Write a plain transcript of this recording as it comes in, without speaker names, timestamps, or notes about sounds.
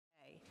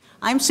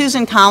I'm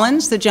Susan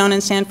Collins, the Joan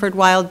and Sanford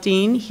Weill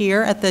Dean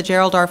here at the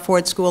Gerald R.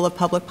 Ford School of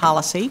Public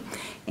Policy.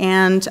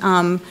 And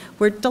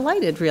we're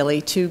delighted,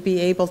 really, to be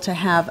able to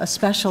have a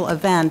special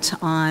event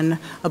on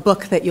a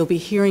book that you'll be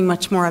hearing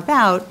much more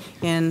about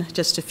in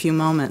just a few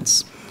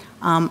moments.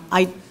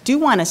 I do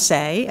want to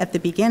say at the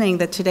beginning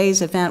that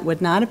today's event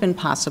would not have been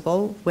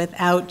possible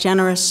without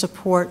generous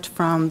support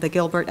from the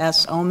Gilbert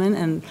S. Oman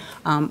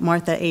and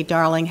Martha A.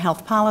 Darling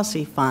Health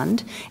Policy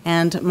Fund.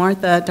 And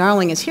Martha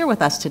Darling is here with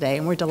us today,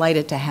 and we're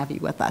delighted to have you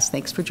with us.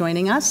 Thanks for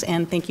joining us,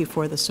 and thank you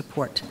for the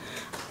support.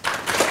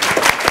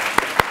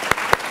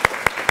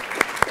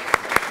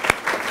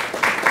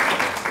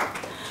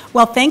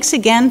 Well, thanks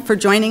again for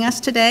joining us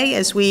today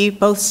as we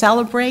both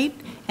celebrate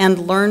and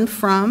learn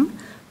from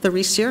the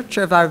research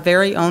of our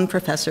very own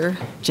Professor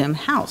Jim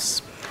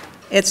House.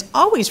 It's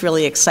always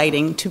really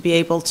exciting to be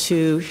able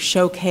to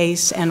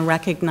showcase and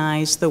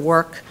recognize the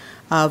work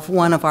of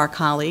one of our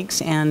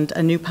colleagues and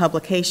a new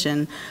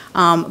publication,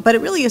 but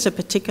it really is a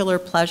particular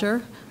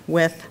pleasure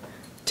with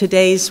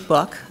today's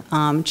book,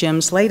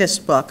 Jim's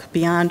latest book,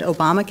 Beyond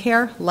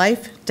Obamacare,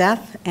 Life,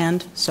 Death,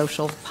 and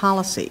Social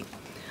Policy.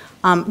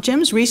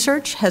 Jim's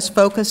research has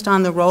focused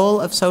on the role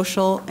of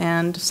social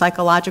and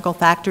psychological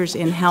factors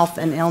in health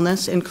and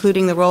illness,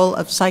 including the role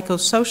of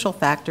psychosocial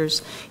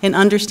factors in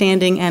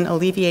understanding and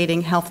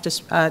alleviating health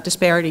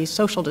disparities,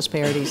 social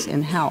disparities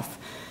in health.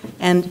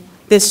 And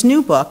this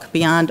new book,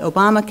 Beyond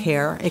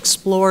Obamacare,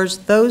 explores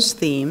those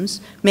themes,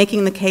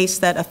 making the case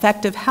that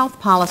effective health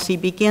policy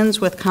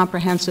begins with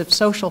comprehensive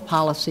social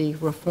policy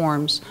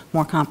reforms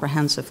more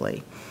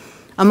comprehensively.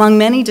 Among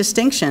many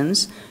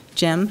distinctions,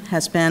 Jim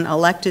has been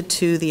elected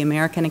to the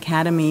American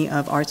Academy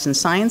of Arts and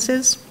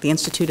Sciences, the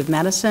Institute of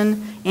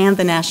Medicine, and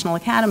the National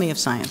Academy of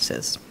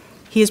Sciences.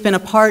 He has been a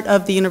part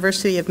of the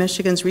University of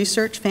Michigan's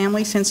research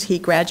family since he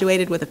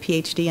graduated with a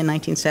PhD in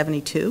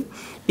 1972,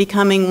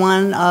 becoming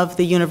one of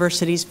the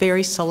university's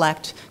very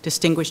select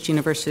Distinguished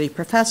University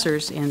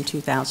Professors in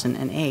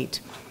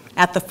 2008.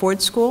 At the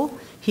Ford School,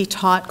 he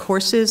taught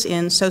courses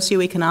in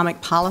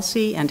socioeconomic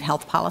policy and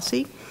health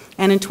policy.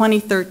 And in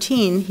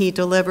 2013, he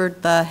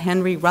delivered the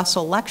Henry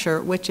Russell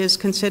Lecture, which is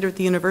considered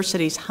the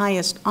university's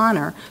highest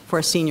honor for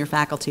a senior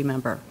faculty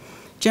member.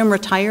 Jim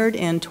retired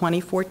in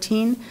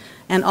 2014,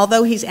 and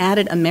although he's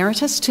added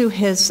emeritus to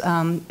his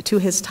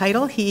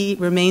title, he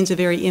remains a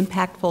very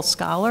impactful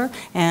scholar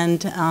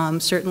and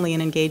certainly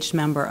an engaged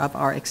member of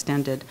our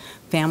extended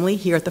family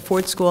here at the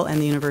Ford School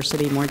and the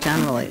university more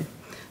generally.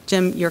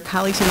 Jim, your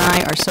colleagues and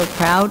I are so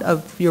proud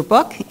of your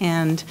book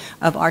and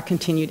of our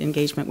continued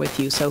engagement with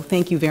you. So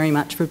thank you very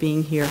much for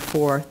being here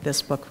for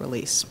this book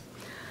release.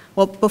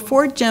 Well,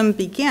 before Jim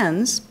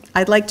begins,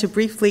 I'd like to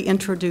briefly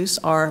introduce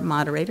our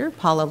moderator,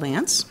 Paula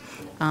Lantz.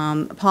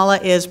 Paula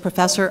is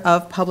Professor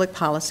of Public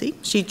Policy.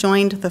 She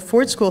joined the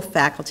Ford School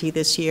faculty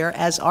this year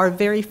as our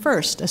very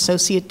first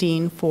Associate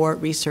Dean for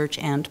Research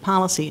and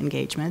Policy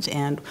Engagement,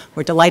 and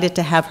we're delighted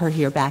to have her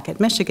here back at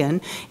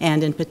Michigan,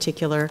 and in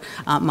particular,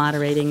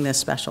 moderating this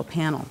special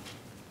panel.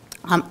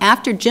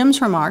 After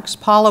Jim's remarks,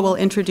 Paula will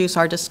introduce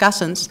our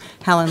discussants,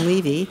 Helen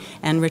Levy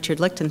and Richard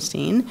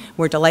Lichtenstein.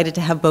 We're delighted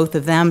to have both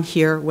of them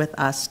here with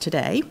us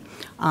today.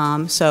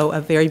 So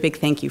a very big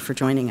thank you for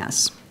joining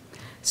us.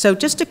 So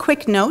just a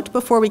quick note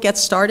before we get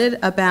started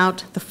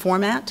about the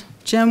format.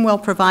 Jim will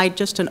provide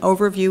just an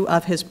overview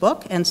of his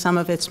book and some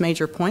of its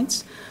major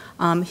points.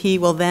 He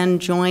will then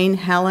join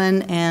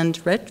Helen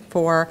and Rich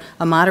for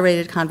a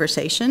moderated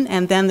conversation,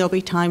 and then there'll be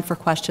time for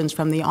questions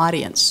from the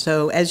audience.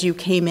 So as you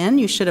came in,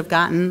 you should have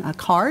gotten a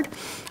card.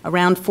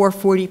 Around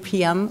 4:40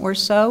 p.m. or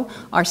so,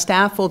 our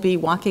staff will be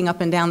walking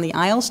up and down the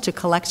aisles to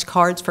collect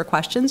cards for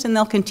questions, and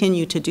they'll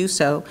continue to do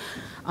so.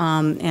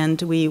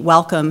 And we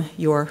welcome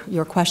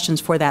your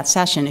questions for that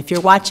session. If you're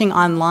watching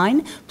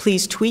online,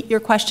 please tweet your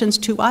questions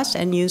to us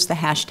and use the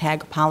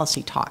hashtag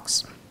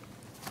 #PolicyTalks.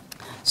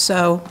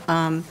 So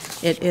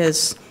it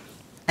is,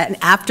 and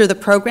after the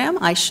program,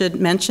 I should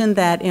mention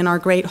that in our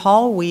great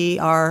hall, we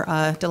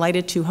are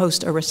delighted to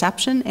host a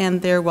reception,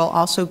 and there will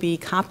also be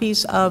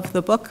copies of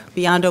the book,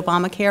 Beyond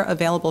Obamacare,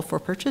 available for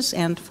purchase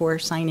and for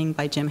signing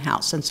by Jim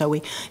House. And so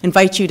we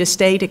invite you to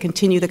stay to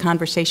continue the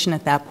conversation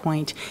at that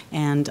point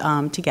and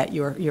to get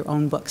your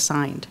own book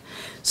signed.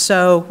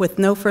 So with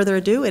no further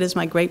ado, it is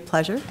my great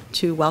pleasure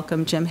to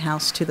welcome Jim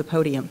House to the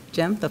podium.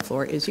 Jim, the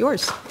floor is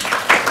yours.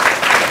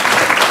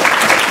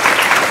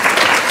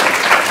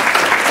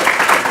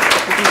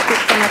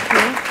 Up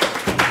here?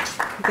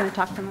 You're going to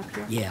talk from up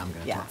here? Yeah, I'm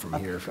going to talk from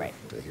here. Right.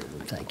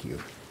 Thank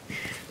you.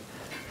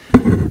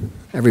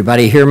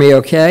 Everybody hear me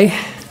okay?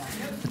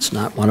 It's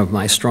not one of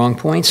my strong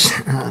points.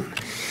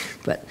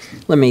 But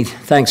let me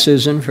thank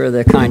Susan for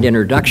the kind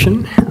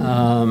introduction.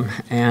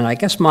 And I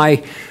guess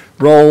my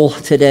role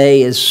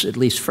today is, at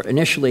least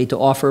initially, to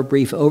offer a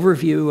brief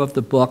overview of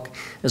the book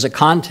as a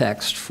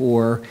context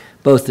for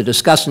both the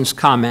discussants'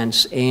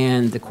 comments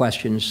and the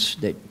questions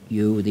that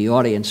you, the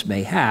audience,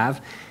 may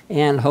have,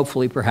 and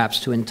hopefully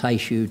perhaps to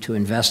entice you to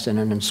invest in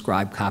an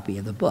inscribed copy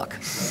of the book.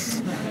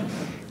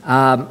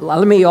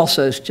 Let me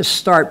also just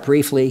start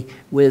briefly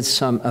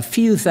with a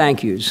few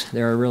thank yous.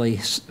 There are really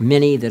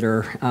many that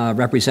are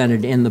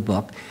represented in the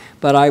book,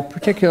 but I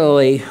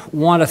particularly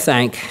want to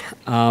thank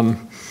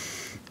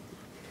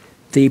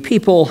the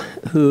people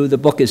who the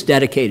book is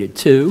dedicated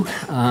to.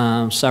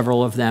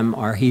 Several of them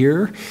are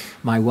here.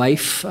 My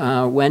wife,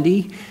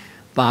 Wendy,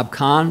 Bob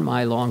Kahn,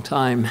 my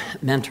longtime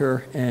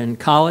mentor and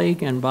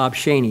colleague, and Bob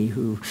Shaney,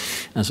 who,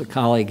 as a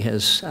colleague,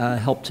 has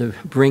helped to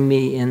bring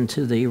me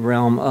into the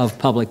realm of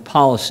public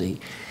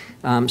policy.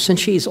 Since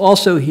she's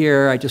also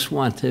here, I just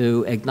want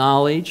to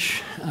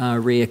acknowledge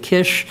Rhea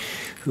Kish,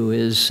 who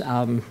is,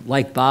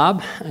 like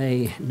Bob,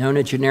 a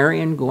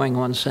nonagenarian going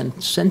on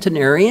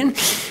centenarian,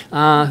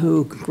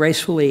 who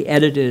gracefully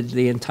edited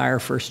the entire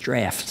first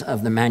draft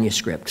of the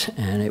manuscript,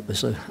 and it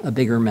was a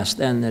bigger mess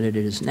then than it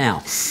is now.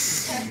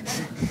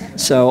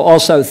 So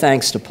also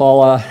thanks to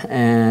Paula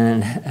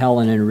and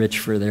Helen and Rich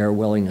for their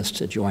willingness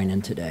to join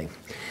in today.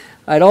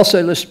 I'd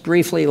also just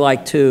briefly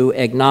like to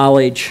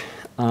acknowledge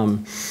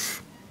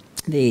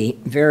the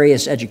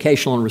various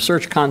educational and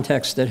research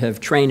contexts that have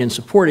trained and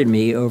supported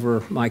me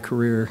over my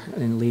career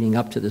in leading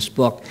up to this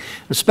book,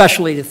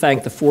 especially to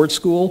thank the Ford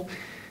School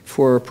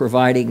for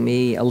providing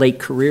me a late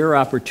career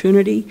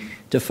opportunity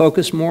to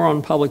focus more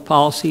on public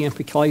policy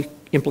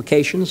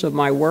implications of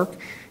my work,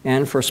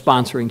 and for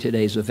sponsoring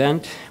today's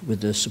event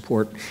with the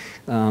support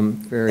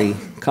very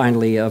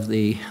kindly of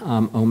the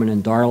Oman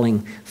and Darling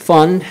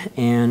Fund,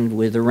 and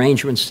with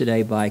arrangements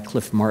today by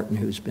Cliff Martin,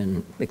 who's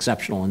been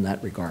exceptional in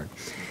that regard.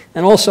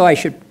 And also, I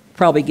should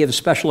probably give a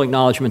special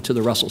acknowledgement to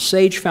the Russell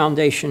Sage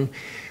Foundation,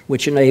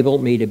 which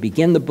enabled me to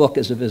begin the book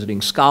as a visiting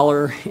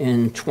scholar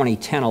in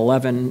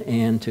 2010-11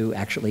 and to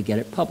actually get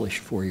it published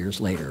 4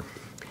 years later.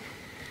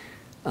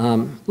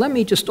 Let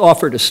me just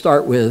offer to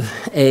start with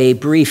a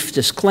brief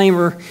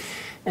disclaimer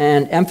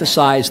and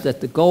emphasize that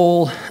the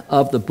goal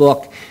of the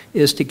book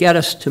is to get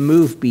us to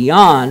move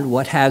beyond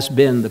what has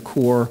been the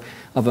core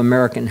of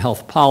American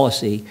health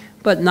policy,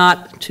 but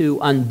not to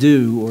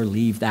undo or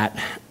leave that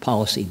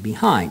policy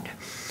behind.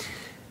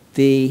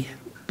 The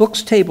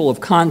book's table of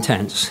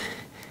contents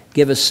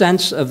give a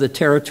sense of the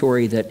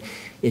territory that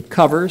it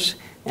covers,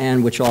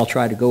 and which I'll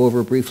try to go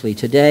over briefly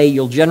today.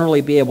 You'll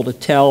generally be able to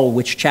tell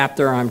which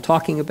chapter I'm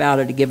talking about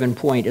at a given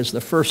point, as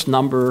the first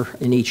number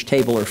in each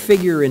table or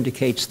figure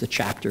indicates the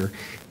chapter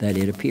that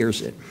it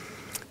appears in.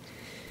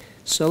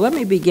 So let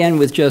me begin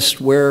with just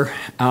where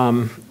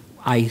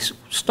I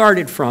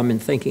started from in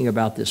thinking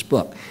about this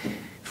book.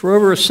 For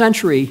over a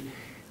century,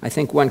 I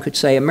think one could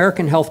say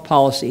American health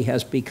policy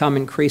has become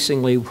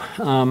increasingly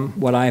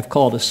what I have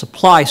called a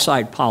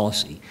supply-side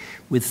policy,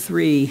 with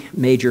three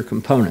major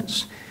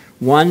components.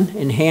 One,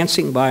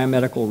 enhancing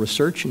biomedical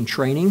research and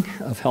training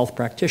of health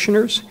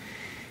practitioners,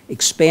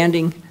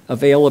 expanding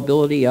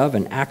availability of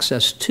and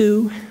access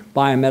to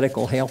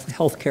biomedical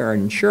health care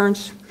and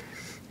insurance,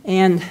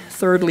 and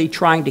thirdly,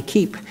 trying to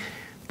keep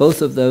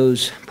both of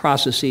those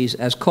processes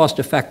as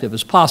cost-effective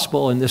as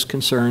possible, and this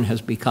concern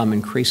has become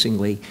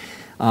increasingly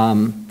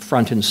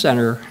front and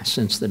center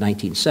since the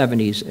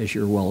 1970s, as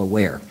you're well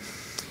aware.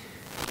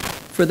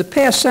 For the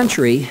past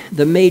century,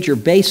 the major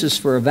basis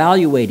for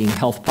evaluating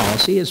health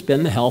policy has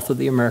been the health of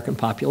the American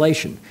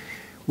population,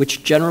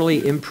 which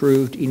generally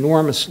improved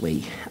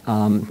enormously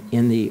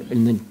in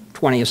the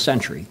 20th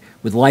century,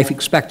 with life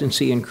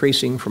expectancy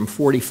increasing from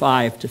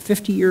 45 to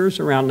 50 years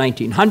around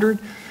 1900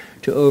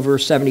 to over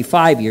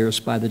 75 years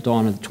by the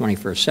dawn of the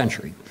 21st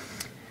century.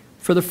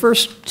 For the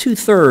first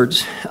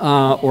two-thirds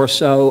or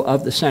so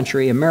of the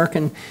century,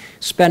 American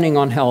spending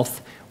on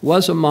health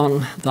was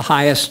among the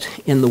highest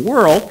in the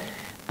world,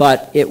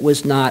 but it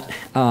was not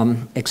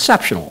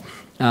exceptional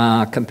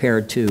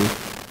compared to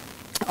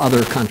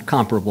other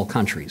comparable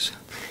countries.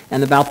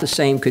 And about the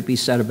same could be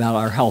said about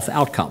our health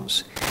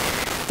outcomes.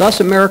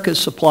 Thus, America's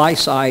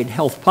supply-side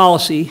health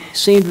policy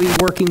seemed to be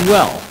working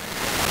well,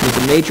 with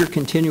the major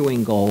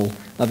continuing goal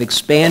of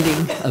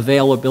expanding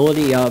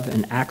availability of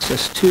and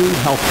access to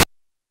health,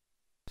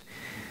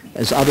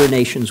 as other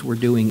nations were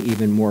doing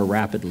even more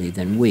rapidly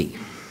than we.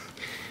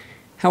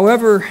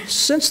 However,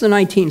 since the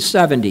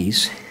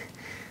 1970s,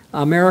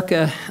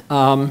 America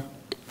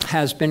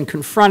has been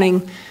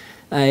confronting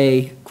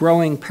a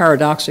growing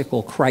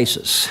paradoxical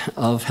crisis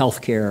of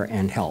healthcare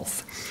and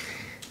health.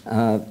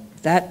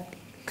 That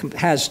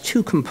has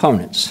two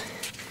components.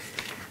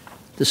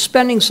 The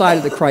spending side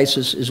of the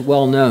crisis is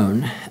well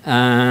known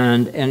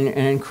and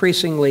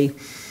increasingly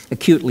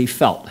acutely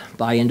felt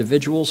by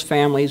individuals,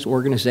 families,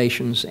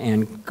 organizations,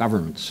 and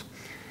governments.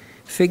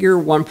 Figure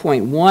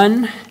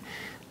 1.1,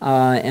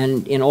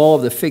 and in all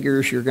of the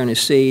figures you're going to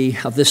see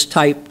of this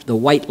type, the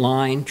white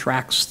line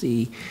tracks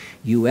the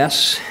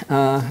U.S.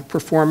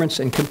 Performance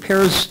and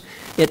compares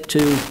it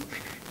to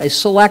a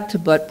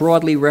select but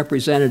broadly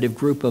representative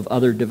group of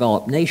other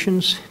developed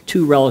nations,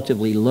 two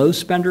relatively low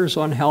spenders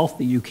on health,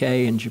 the UK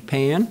and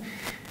Japan,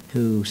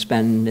 who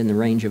spend in the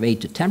range of 8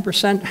 to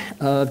 10%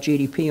 of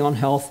GDP on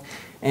health,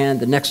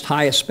 and the next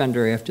highest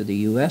spender after the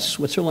US,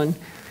 Switzerland,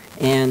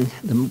 and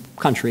the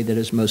country that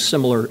is most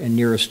similar and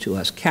nearest to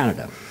us,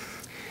 Canada.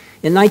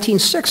 In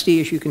 1960,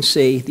 as you can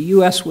see, the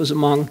U.S. was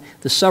among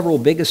the several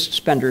biggest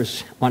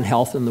spenders on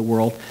health in the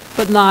world,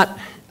 but not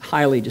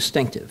highly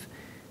distinctive.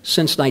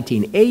 Since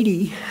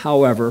 1980,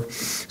 however,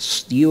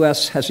 the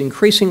U.S. has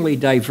increasingly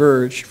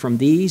diverged from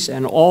these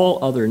and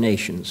all other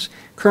nations,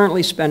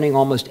 currently spending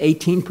almost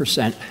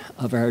 18%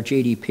 of our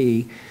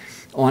GDP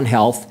on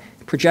health,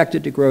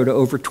 projected to grow to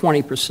over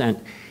 20%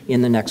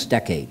 in the next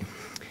decade.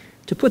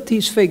 To put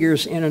these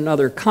figures in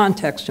another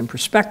context and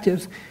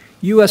perspective,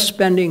 U.S.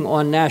 spending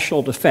on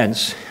national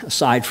defense,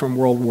 aside from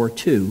World War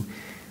II,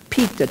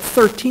 peaked at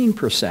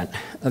 13%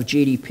 of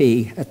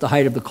GDP at the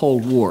height of the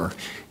Cold War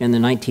in the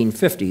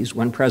 1950s,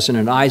 when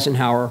President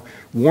Eisenhower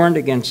warned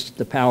against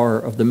the power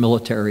of the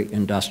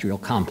military-industrial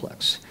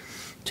complex.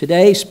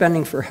 Today,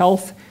 spending for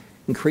health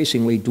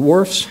increasingly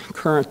dwarfs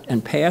current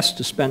and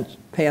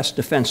past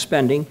defense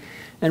spending,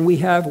 and we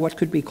have what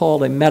could be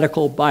called a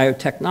medical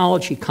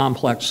biotechnology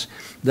complex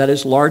that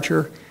is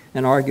larger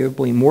and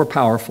arguably more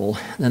powerful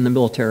than the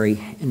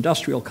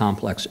military-industrial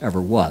complex ever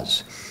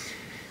was.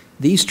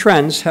 These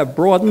trends have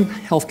broadened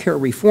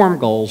healthcare reform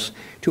goals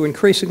to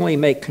increasingly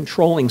make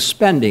controlling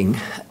spending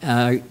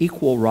an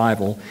equal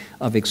rival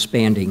of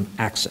expanding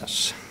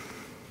access.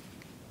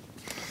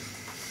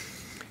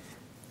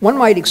 One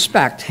might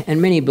expect,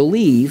 and many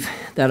believe,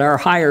 that our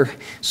higher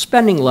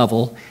spending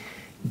level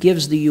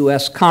gives the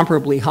U.S.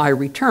 comparably high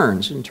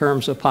returns in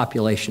terms of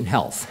population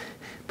health.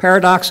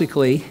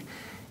 Paradoxically,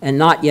 and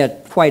not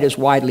yet quite as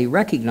widely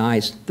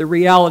recognized, the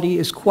reality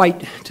is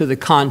quite to the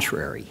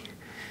contrary,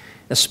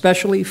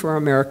 especially for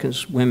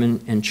America's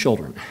women and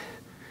children.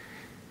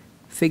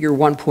 Figure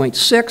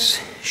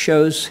 1.6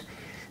 shows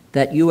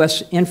that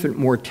U.S. infant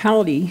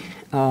mortality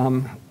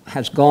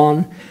has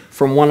gone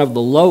from one of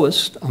the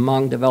lowest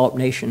among developed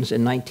nations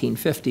in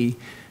 1950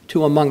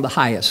 to among the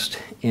highest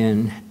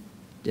since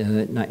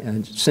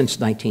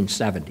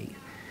 1970.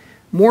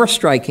 More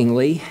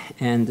strikingly,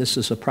 and this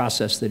is a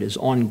process that is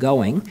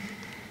ongoing,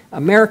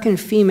 American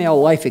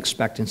female life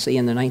expectancy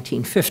in the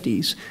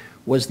 1950s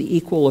was the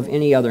equal of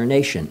any other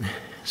nation.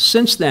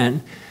 Since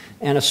then,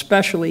 and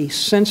especially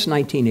since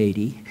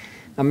 1980,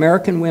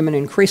 American women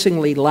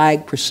increasingly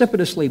lag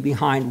precipitously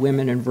behind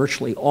women in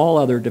virtually all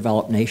other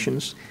developed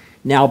nations,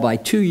 now by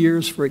 2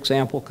 years, for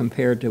example,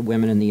 compared to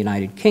women in the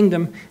United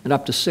Kingdom, and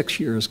up to 6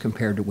 years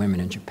compared to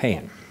women in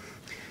Japan.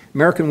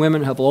 American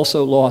women have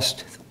also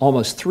lost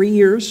almost 3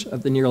 years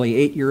of the nearly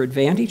 8-year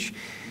advantage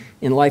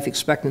in life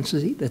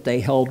expectancy that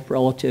they held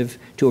relative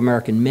to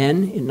American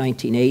men in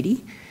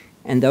 1980,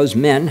 and those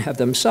men have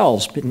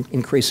themselves been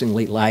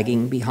increasingly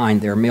lagging behind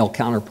their male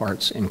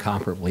counterparts in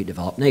comparably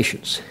developed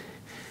nations.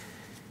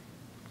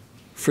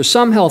 For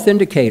some health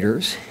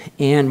indicators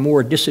and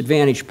more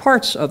disadvantaged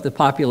parts of the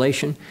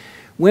population,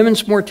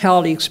 women's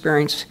mortality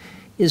experience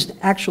is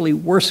actually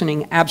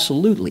worsening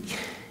absolutely,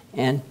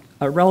 and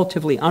a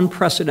relatively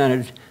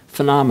unprecedented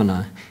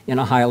phenomena in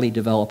a highly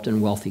developed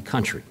and wealthy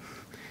country.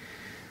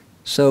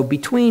 So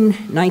between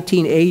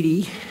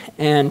 1980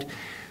 and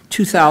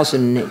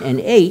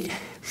 2008,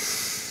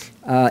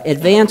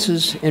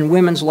 advances in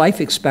women's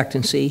life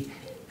expectancy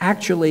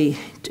actually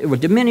were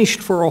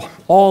diminished for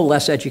all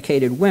less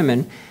educated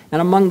women,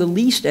 and among the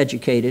least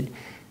educated,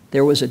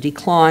 there was a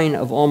decline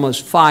of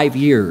almost 5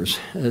 years,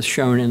 as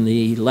shown in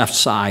the left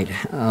side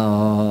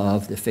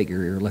of the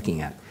figure you're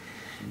looking at.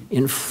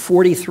 In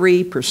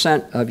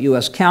 43% of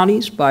U.S.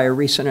 counties, by a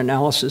recent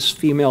analysis,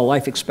 female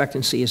life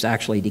expectancy is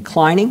actually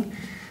declining,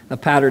 a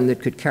pattern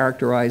that could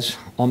characterize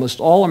almost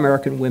all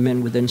American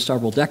women within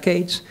several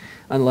decades,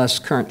 unless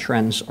current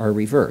trends are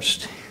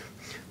reversed.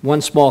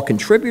 One small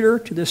contributor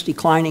to this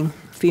declining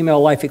female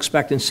life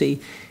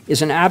expectancy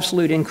is an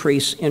absolute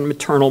increase in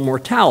maternal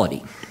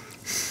mortality.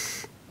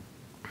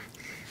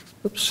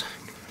 Oops,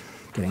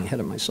 getting ahead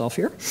of myself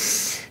here.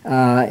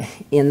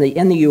 In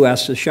the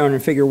U.S., as shown in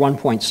figure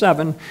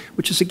 1.7,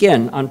 which is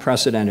again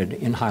unprecedented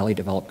in highly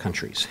developed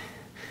countries.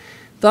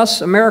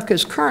 Thus,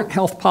 America's current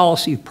health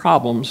policy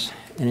problems,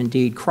 and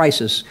indeed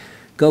crisis,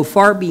 go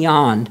far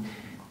beyond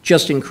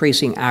just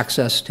increasing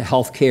access to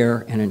health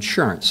care and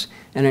insurance,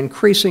 and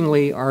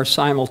increasingly are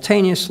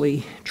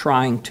simultaneously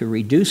trying to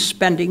reduce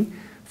spending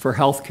for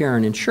health care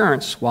and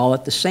insurance while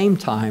at the same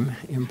time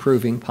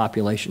improving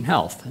population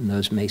health, and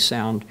those may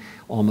sound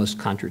almost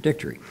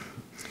contradictory.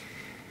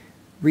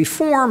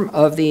 Reform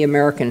of the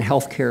American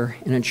healthcare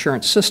and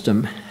insurance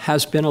system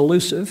has been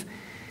elusive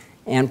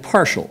and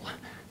partial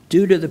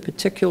due to the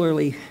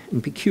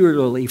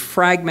peculiarly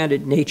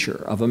fragmented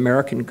nature of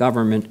American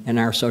government and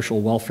our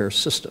social welfare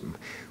system,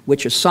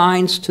 which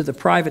assigns to the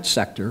private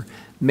sector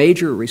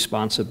major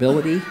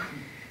responsibility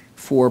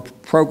for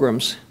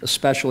programs,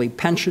 especially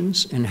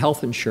pensions and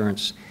health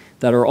insurance,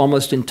 that are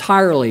almost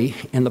entirely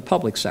in the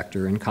public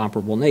sector in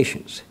comparable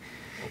nations.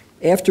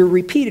 After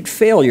repeated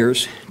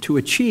failures to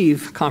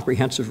achieve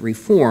comprehensive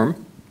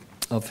reform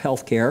of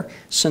health care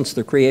since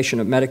the creation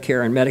of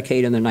Medicare and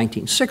Medicaid in the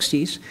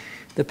 1960s,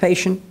 the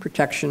Patient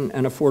Protection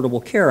and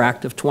Affordable Care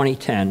Act of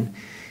 2010,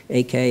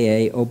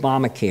 aka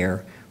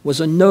Obamacare,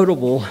 was a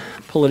notable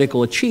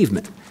political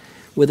achievement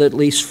with at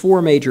least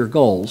 4 major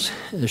goals,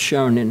 as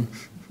shown in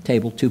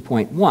Table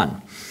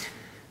 2.1.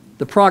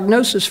 The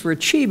prognosis for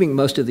achieving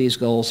most of these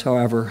goals,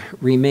 however,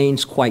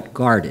 remains quite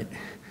guarded.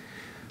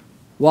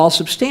 While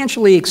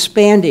substantially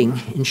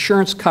expanding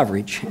insurance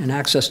coverage and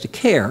access to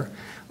care,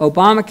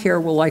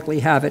 Obamacare will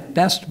likely have at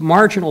best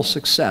marginal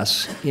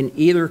success in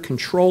either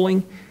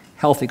controlling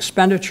health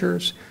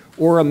expenditures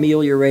or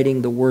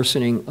ameliorating the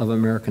worsening of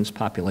Americans'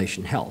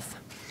 population health.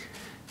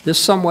 This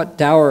somewhat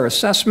dour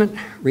assessment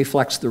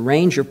reflects the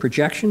range of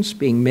projections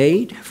being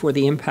made for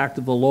the impact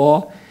of the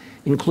law,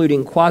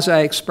 including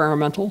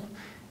quasi-experimental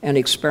and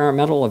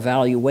experimental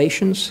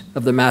evaluations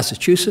of the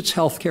Massachusetts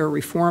healthcare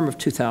reform of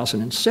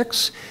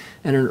 2006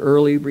 and an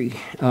early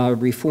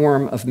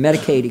reform of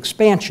Medicaid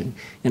expansion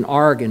in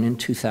Oregon in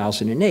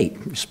 2008,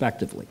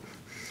 respectively.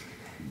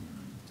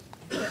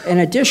 In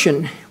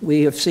addition,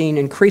 we have seen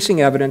increasing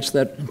evidence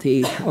that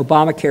the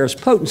Obamacare's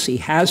potency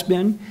has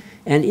been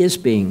and is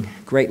being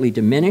greatly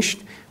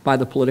diminished by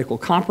the political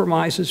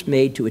compromises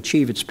made to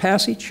achieve its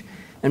passage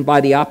and by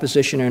the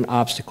opposition and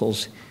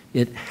obstacles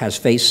it has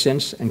faced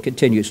since and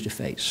continues to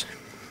face.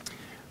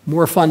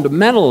 More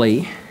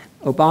fundamentally,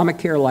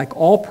 Obamacare, like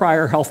all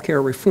prior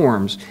healthcare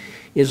reforms,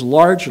 is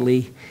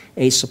largely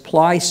a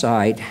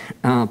supply-side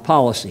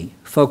policy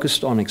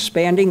focused on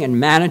expanding and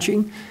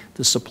managing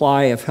the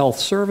supply of health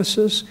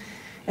services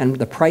and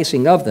the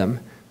pricing of them,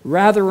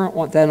 rather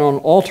than on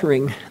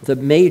altering the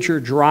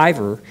major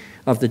driver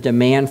of the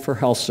demand for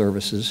health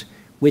services,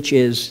 which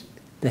is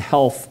the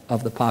health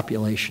of the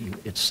population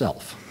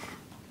itself.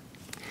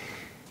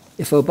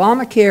 If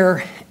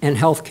Obamacare and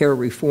healthcare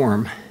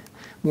reform,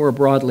 more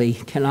broadly,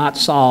 cannot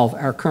solve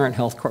our current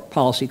health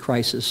policy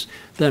crisis,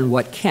 then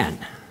what can?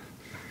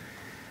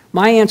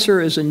 My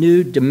answer is a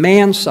new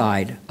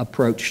demand-side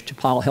approach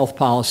to health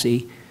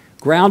policy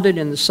grounded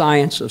in the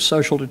science of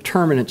social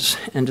determinants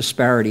and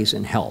disparities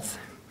in health.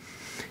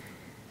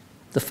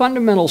 The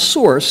fundamental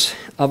source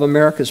of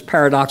America's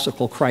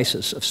paradoxical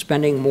crisis of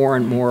spending more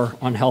and more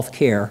on health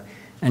care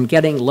and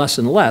getting less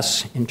and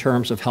less in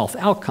terms of health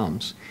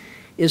outcomes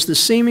is the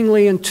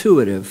seemingly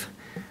intuitive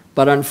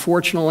but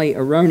unfortunately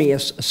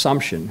erroneous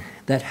assumption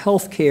that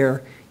health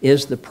care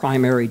is the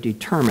primary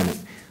determinant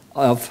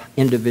of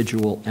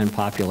individual and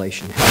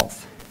population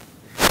health.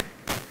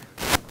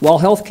 While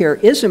health care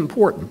is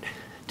important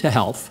to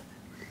health,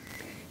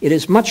 it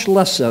is much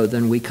less so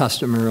than we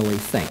customarily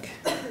think.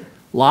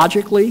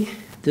 Logically,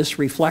 this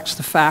reflects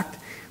the fact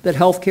that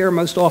health care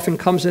most often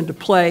comes into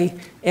play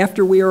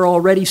after we are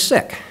already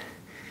sick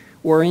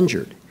or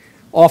injured,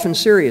 often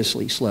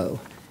seriously so,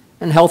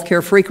 and health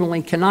care frequently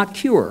cannot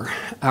cure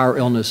our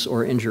illness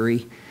or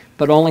injury,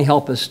 but only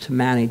help us to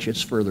manage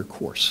its further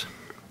course.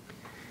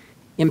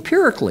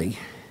 Empirically,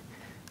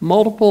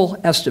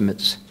 multiple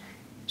estimates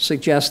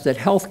suggest that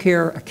health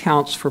care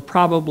accounts for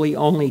probably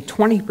only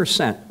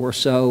 20% or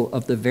so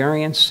of the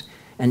variance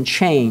and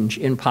change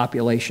in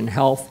population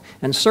health,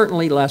 and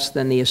certainly less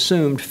than the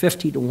assumed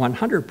 50 to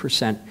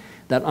 100%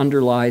 that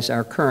underlies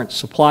our current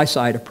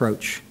supply-side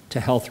approach to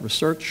health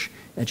research,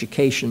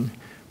 education,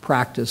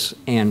 practice,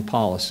 and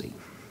policy.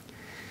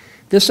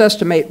 This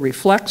estimate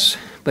reflects,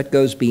 but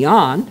goes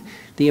beyond,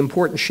 the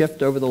important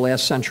shift over the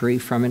last century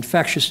from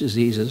infectious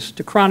diseases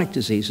to chronic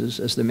diseases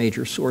as the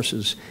major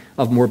sources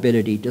of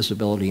morbidity,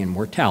 disability, and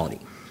mortality.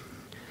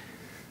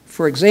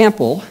 For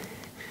example,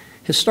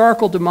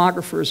 historical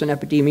demographers and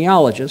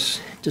epidemiologists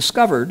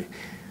discovered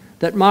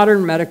that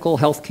modern medical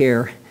health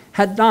care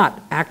had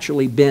not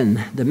actually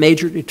been the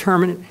major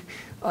determinant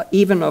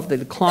even of the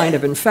decline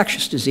of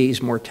infectious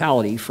disease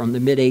mortality from the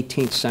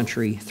mid-18th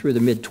century through the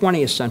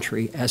mid-20th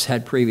century, as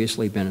had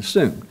previously been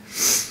assumed.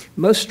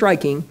 Most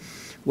striking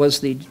was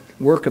the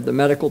work of the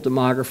medical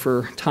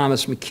demographer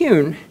Thomas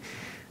McCune.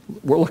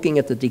 We're looking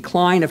at the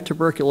decline of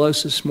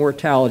tuberculosis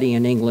mortality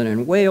in England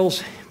and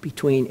Wales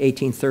between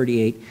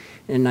 1838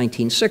 and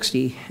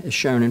 1960, as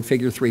shown in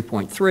figure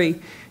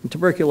 3.3, and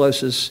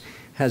tuberculosis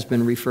has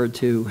been referred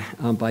to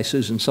by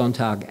Susan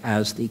Sontag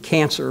as the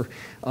cancer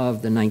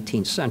of the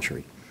 19th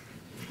century.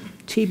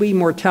 TB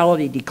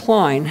mortality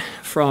declined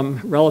from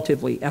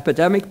relatively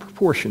epidemic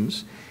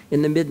proportions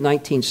in the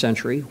mid-19th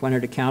century, when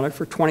it accounted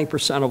for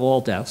 20% of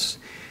all deaths,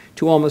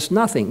 to almost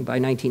nothing by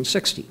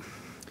 1960.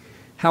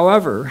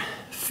 However,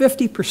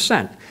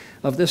 50%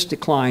 of this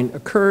decline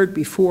occurred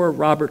before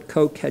Robert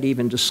Koch had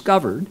even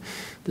discovered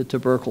the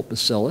tubercle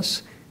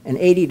bacillus, and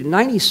 80 to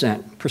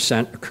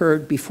 90%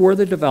 occurred before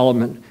the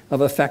development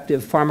of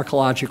effective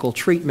pharmacological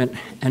treatment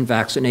and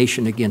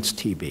vaccination against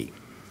TB.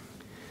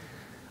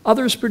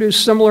 Others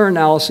produced similar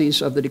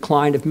analyses of the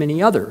decline of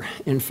many other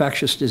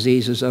infectious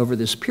diseases over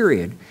this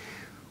period,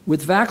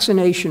 with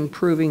vaccination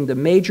proving the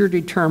major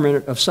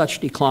determinant of such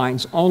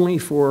declines only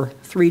for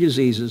 3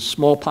 diseases: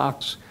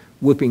 smallpox,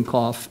 whooping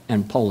cough,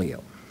 and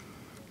polio.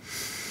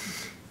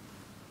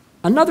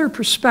 Another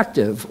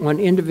perspective on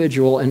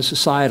individual and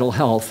societal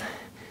health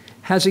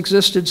has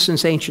existed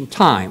since ancient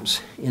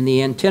times in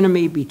the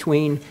antinomy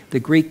between the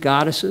Greek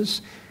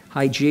goddesses,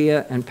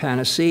 Hygeia and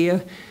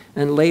Panacea,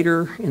 and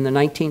later in the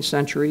 19th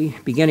century,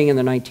 beginning in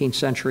the 19th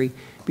century,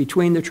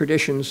 between the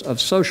traditions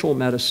of social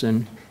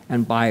medicine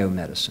and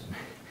biomedicine.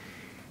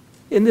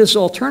 In this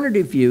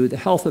alternative view, the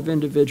health of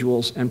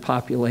individuals and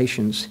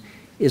populations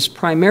is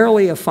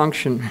primarily a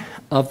function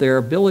of their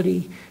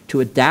ability to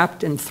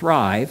adapt and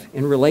thrive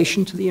in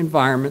relation to the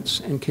environments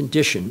and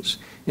conditions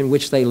in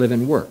which they live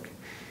and work.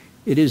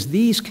 It is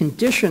these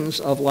conditions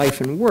of life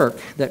and work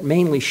that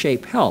mainly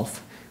shape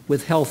health,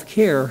 with health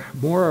care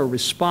more a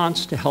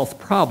response to health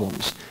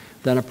problems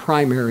than a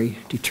primary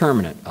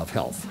determinant of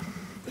health.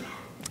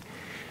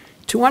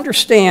 To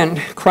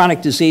understand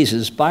chronic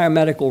diseases,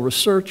 biomedical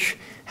research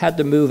had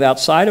to move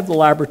outside of the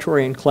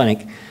laboratory and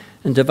clinic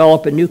and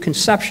develop a new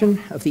conception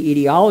of the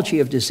etiology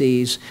of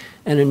disease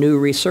and a new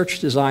research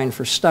design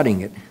for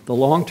studying it, the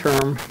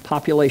long-term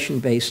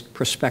population-based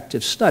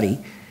prospective study,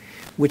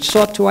 which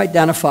sought to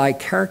identify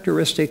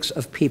characteristics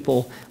of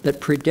people that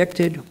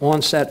predicted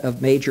onset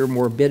of major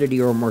morbidity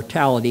or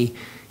mortality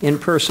in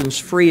persons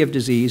free of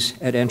disease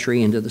at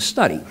entry into the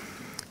study.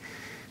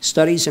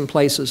 Studies in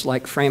places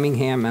like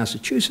Framingham,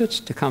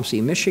 Massachusetts,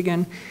 Tecumseh,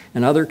 Michigan,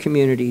 and other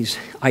communities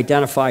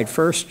identified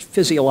first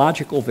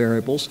physiological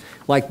variables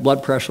like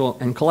blood pressure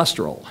and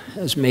cholesterol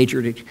as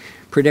major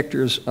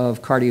predictors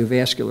of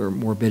cardiovascular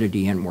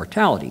morbidity and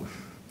mortality.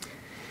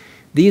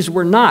 These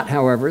were not,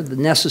 however, the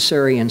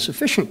necessary and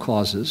sufficient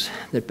causes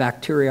that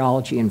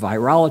bacteriology and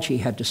virology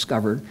had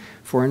discovered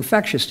for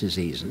infectious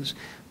diseases,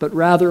 but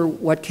rather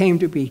what came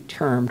to be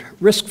termed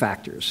risk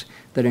factors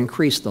that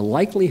increased the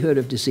likelihood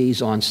of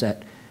disease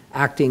onset,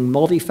 acting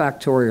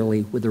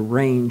multifactorially with a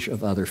range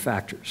of other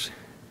factors.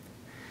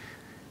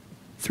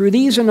 Through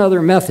these and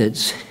other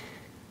methods,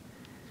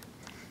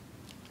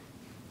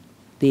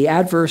 the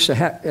adverse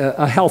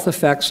health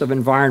effects of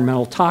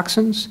environmental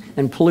toxins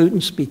and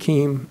pollutants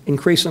became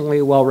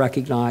increasingly well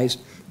recognized,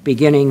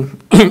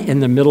 beginning in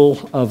the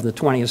middle of the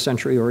 20th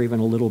century or even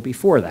a little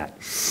before that.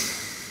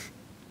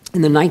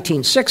 In the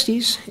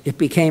 1960s, it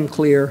became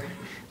clear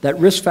that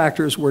risk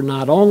factors were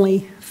not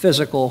only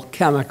physical,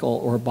 chemical,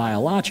 or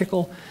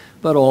biological,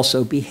 but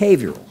also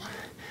behavioral.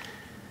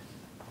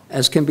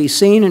 As can be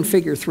seen in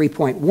Figure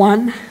 3.1,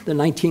 the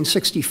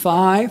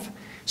 1965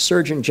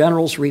 Surgeon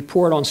General's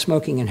report on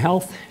smoking and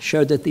health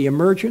showed that the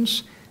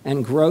emergence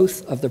and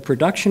growth of the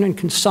production and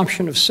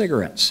consumption of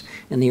cigarettes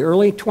in the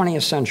early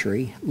 20th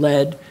century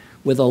led,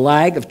 with a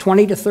lag of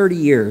 20 to 30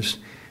 years,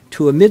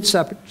 to a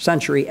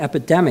mid-century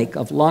epidemic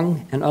of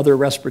lung and other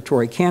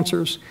respiratory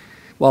cancers,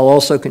 while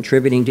also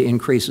contributing to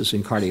increases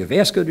in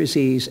cardiovascular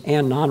disease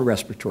and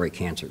non-respiratory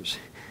cancers.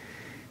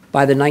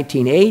 By the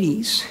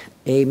 1980s,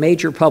 a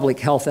major public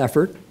health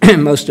effort,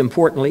 most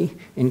importantly,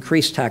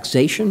 increased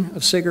taxation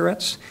of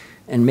cigarettes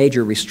and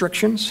major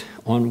restrictions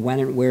on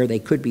when and where they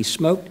could be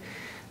smoked,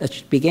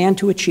 that began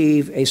to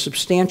achieve a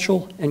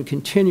substantial and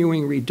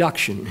continuing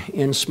reduction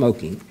in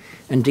smoking,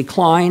 and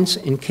declines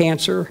in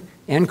cancer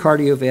and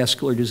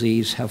cardiovascular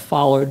disease have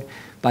followed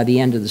by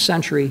the end of the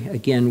century,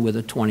 again with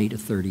a 20 to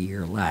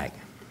 30-year lag.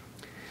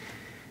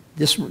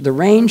 The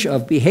range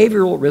of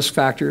behavioral risk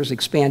factors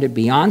expanded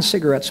beyond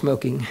cigarette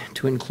smoking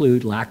to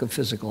include lack of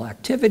physical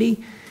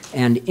activity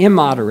and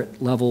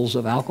immoderate levels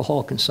of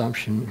alcohol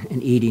consumption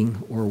and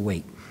eating or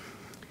weight.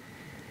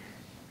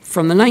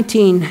 From the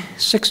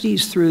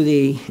 1960s through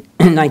the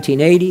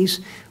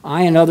 1980s,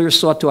 I and others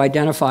sought to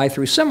identify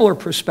through similar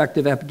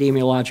prospective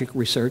epidemiologic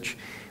research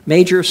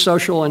major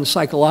social and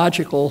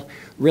psychological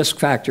risk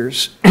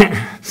factors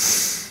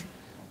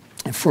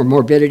for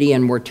morbidity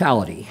and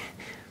mortality.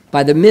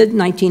 By the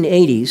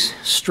mid-1980s,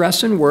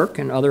 stress in work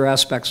and other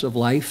aspects of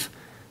life,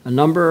 a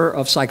number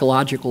of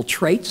psychological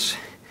traits,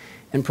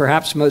 and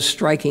perhaps most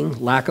striking,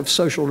 lack of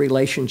social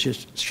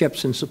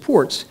relationships and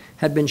supports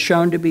had been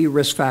shown to be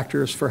risk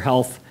factors for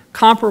health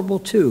comparable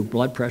to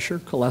blood pressure,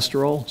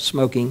 cholesterol,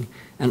 smoking,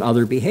 and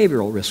other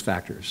behavioral risk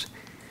factors.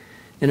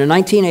 In a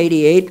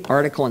 1988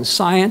 article in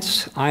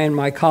Science, I and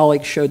my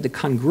colleagues showed the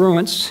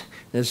congruence,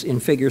 as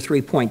in Figure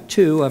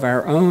 3.2, of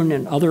our own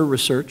and other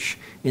research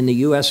in the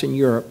US and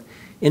Europe,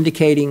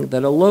 indicating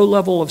that a low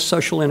level of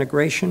social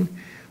integration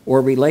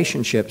or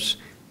relationships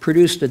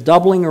produced a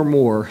doubling or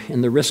more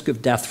in the risk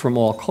of death from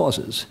all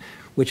causes,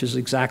 which is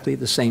exactly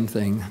the same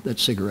thing that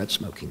cigarette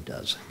smoking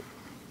does.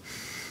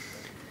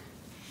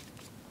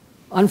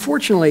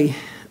 Unfortunately,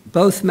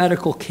 both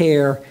medical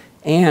care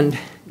and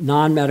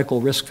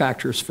non-medical risk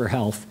factors for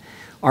health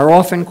are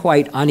often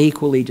quite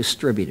unequally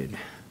distributed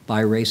by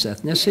race,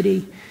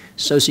 ethnicity,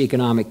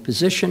 socioeconomic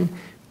position,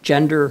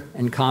 gender,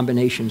 and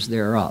combinations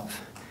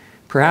thereof,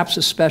 perhaps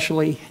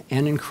especially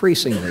and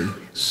increasingly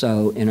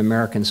so in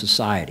American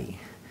society.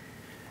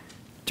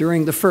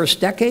 During the first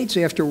decades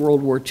after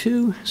World War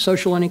II,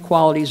 social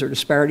inequalities or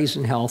disparities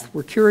in health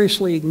were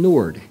curiously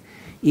ignored,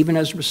 even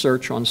as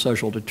research on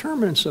social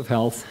determinants of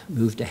health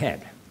moved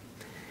ahead.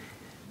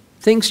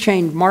 Things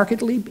changed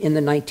markedly in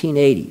the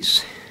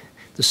 1980s.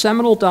 The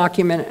seminal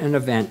document and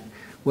event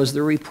was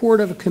the report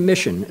of a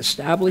commission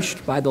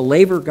established by the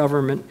Labour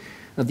government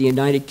of the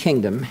United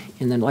Kingdom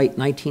in the late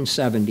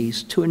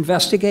 1970s to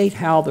investigate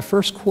how the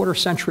first quarter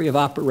century of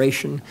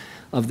operation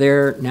of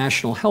their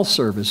National Health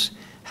Service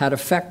had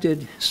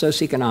affected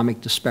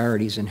socioeconomic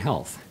disparities in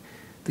health.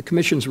 The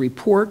Commission's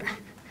report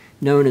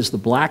known as the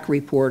Black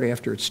Report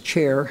after its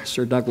chair,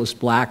 Sir Douglas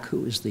Black,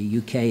 who is the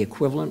UK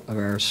equivalent of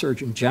our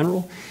Surgeon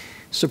General,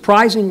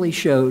 surprisingly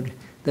showed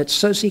that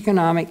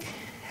socioeconomic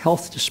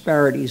health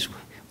disparities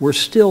were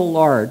still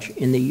large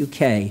in the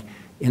UK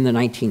in the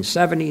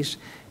 1970s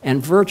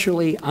and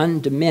virtually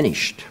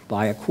undiminished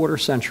by a quarter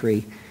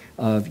century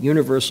of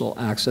universal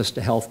access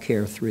to health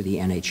care through the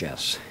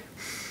NHS.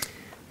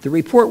 The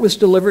report was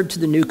delivered to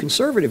the new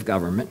Conservative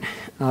government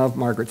of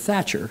Margaret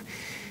Thatcher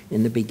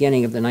in the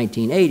beginning of the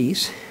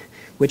 1980s,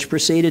 which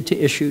proceeded to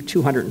issue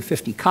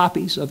 250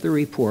 copies of the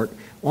report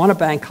on a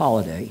bank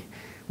holiday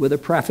with a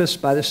preface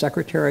by the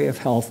Secretary of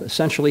Health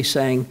essentially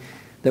saying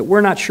that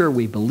we're not sure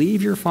we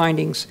believe your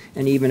findings,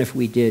 and even if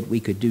we did, we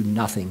could do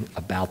nothing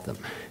about them.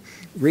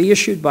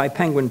 Reissued by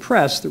Penguin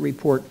Press, the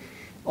report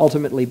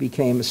ultimately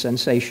became a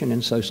sensation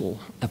in social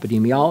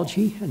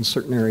epidemiology and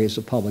certain areas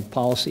of public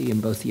policy in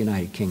both the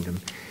United Kingdom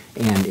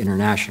and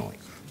internationally.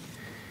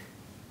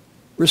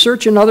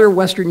 Research in other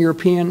Western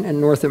European and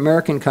North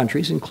American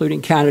countries,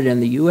 including Canada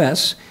and the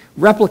US,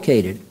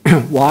 replicated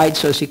wide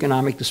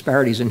socioeconomic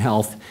disparities in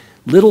health,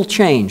 little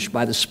changed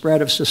by the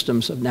spread of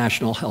systems of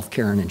national health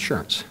care and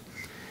insurance.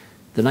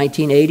 The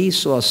 1980s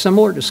saw a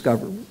similar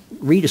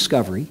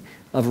rediscovery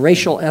of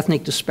racial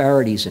ethnic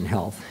disparities in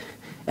health.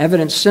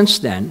 Evidence since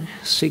then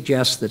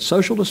suggests that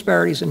social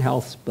disparities in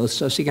health, both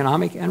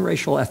socioeconomic and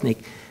racial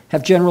ethnic,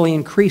 have generally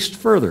increased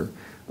further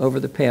over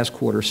the past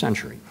quarter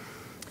century.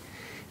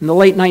 In the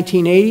late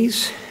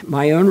 1980s,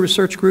 my own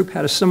research group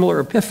had a similar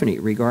epiphany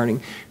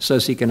regarding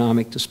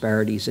socioeconomic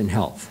disparities in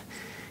health.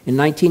 In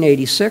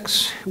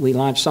 1986, we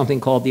launched something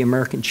called the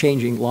American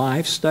Changing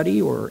Lives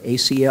Study, or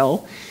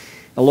ACL,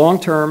 a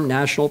long-term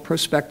national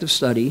prospective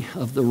study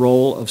of the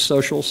role of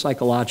social,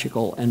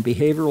 psychological, and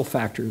behavioral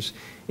factors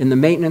in the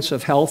maintenance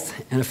of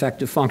health and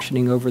effective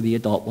functioning over the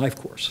adult life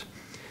course.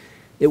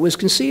 It was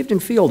conceived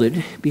and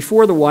fielded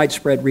before the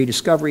widespread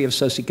rediscovery of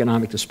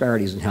socioeconomic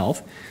disparities in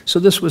health, so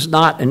this was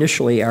not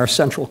initially our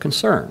central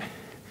concern.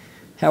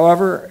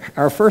 However,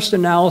 our first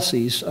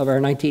analyses of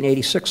our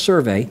 1986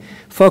 survey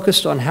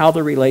focused on how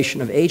the relation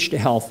of age to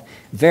health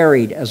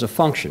varied as a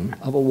function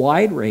of a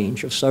wide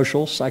range of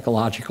social,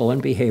 psychological,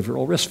 and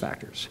behavioral risk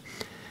factors.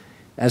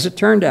 As it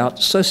turned out,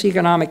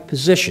 socioeconomic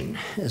position,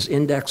 as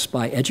indexed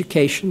by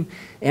education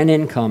and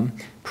income,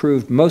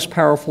 proved most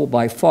powerful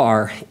by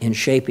far in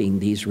shaping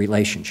these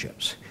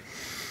relationships.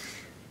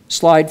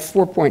 Slide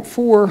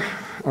 4.4,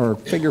 or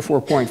figure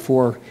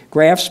 4.4,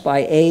 graphs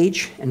by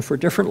age and for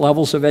different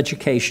levels of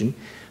education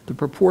the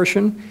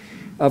proportion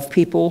of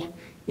people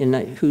who in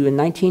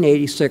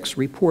 1986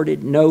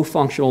 reported no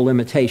functional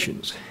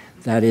limitations.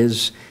 That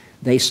is,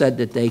 they said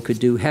that they could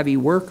do heavy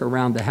work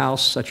around the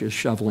house, such as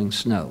shoveling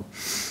snow.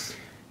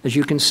 As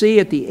you can see,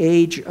 at the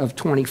age of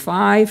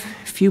 25,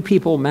 few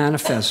people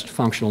manifest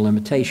functional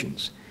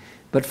limitations.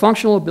 But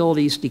functional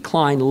abilities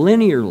decline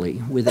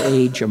linearly with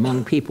age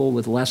among people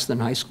with less than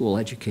high school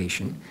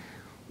education,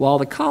 while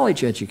the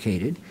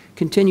college-educated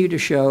continue to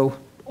show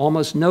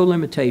almost no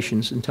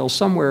limitations until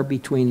somewhere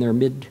between their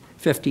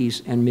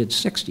mid-50s and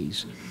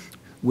mid-60s,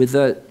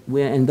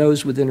 and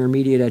those with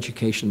intermediate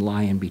education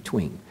lie in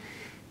between.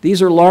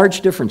 These are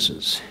large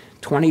differences,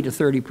 20 to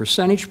 30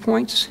 percentage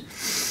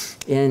points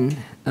in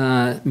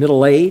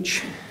middle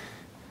age.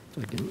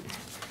 If I can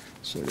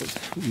sort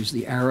of use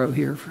the arrow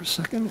here for a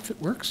second, if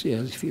it works. Yeah,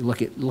 if you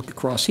look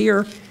across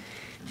here,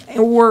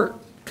 or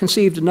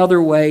conceived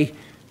another way,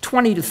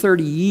 20 to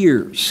 30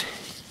 years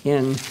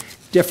in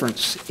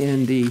difference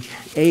in the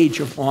age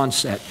of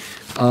onset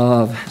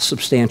of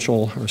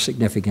substantial or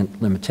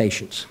significant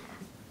limitations.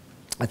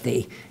 At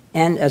the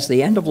end, as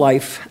the end of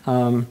life,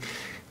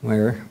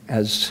 where,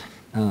 as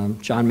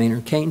John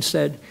Maynard Keynes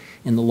said,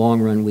 in the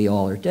long run we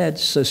all are dead,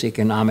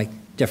 socioeconomic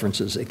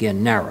differences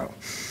again narrow.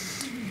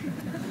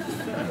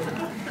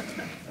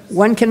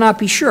 One cannot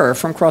be sure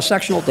from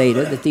cross-sectional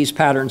data that these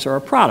patterns are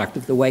a product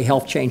of the way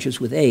health changes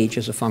with age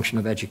as a function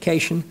of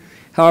education.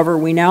 However,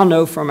 we now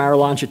know from our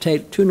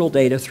longitudinal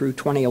data through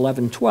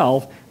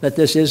 2011-12 that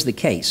this is the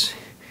case.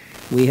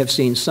 We have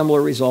seen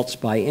similar results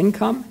by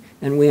income,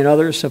 and we and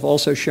others have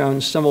also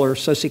shown similar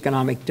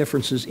socioeconomic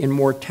differences in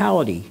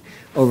mortality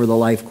over the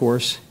life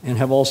course, and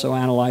have also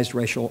analyzed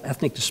racial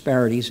ethnic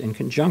disparities in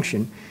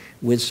conjunction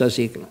with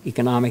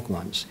socioeconomic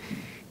ones.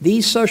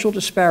 These social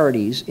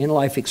disparities in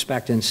life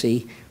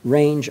expectancy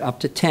range up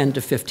to 10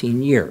 to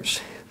 15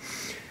 years.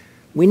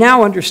 We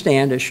now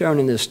understand, as shown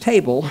in this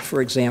table,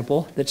 for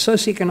example, that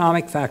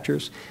socioeconomic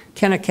factors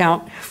can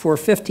account for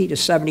 50 to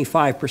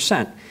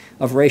 75%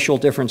 of racial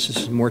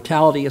differences in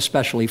mortality,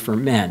 especially for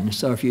men.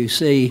 So if you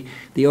see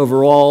the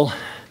overall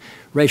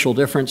racial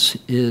difference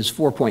is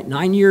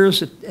 4.9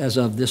 years as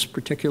of this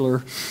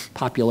particular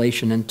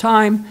population and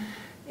time,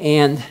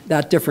 and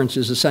that difference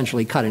is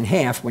essentially cut in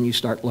half when you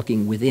start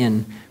looking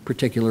within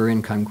particular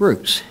income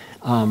groups.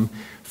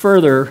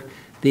 Further,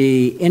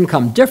 the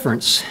income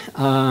difference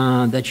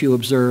that you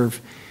observe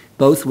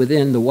both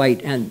within the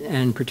white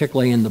and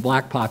particularly in the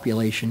black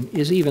population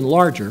is even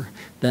larger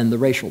than the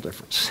racial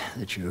difference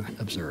that you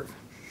observe.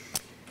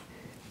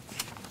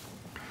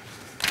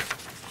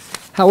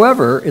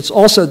 However, it's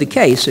also the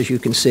case, as you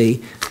can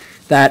see,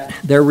 that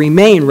there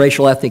remain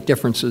racial ethnic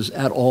differences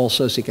at all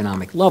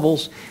socioeconomic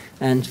levels,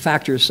 and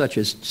factors such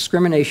as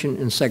discrimination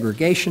and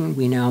segregation,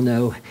 we now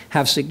know,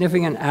 have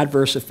significant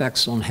adverse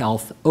effects on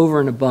health over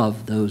and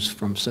above those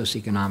from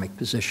socioeconomic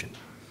position.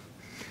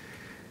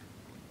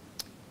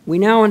 We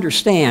now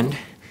understand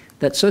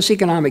that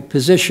socioeconomic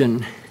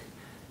position,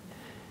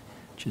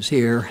 which is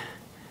here,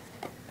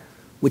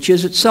 which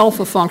is itself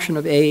a function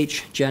of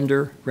age,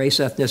 gender, race,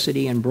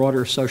 ethnicity, and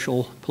broader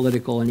social,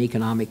 political, and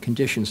economic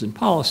conditions and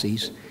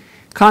policies,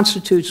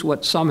 constitutes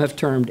what some have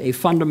termed a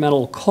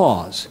fundamental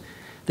cause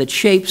that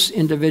shapes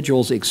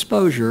individuals'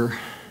 exposure,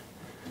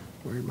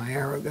 where did my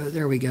arrow go?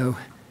 There we go,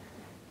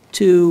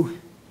 to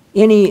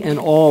any and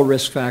all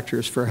risk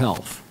factors for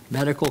health,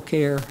 medical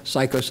care,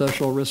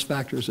 psychosocial risk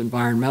factors,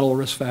 environmental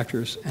risk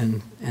factors,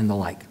 and the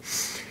like.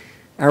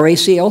 Our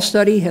ACL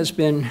study has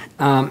been,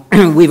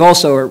 we've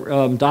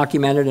also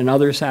documented, and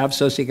others have,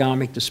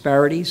 socioeconomic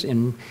disparities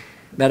in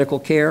medical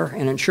care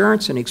and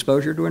insurance and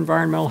exposure to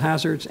environmental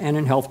hazards and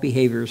in health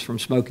behaviors from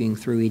smoking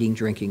through eating,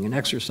 drinking, and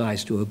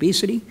exercise to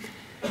obesity.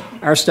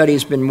 Our study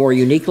has been more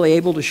uniquely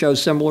able to show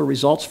similar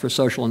results for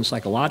social and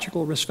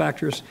psychological risk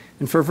factors,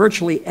 and for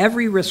virtually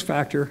every risk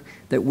factor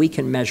that we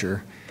can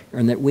measure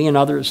and that we and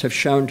others have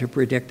shown to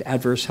predict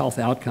adverse health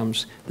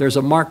outcomes, there's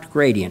a marked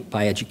gradient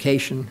by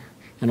education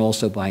and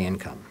also by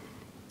income.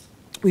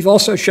 We've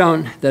also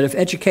shown that if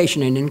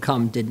education and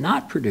income did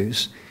not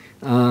produce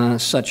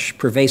such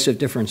pervasive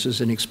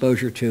differences in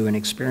exposure to and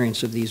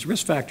experience of these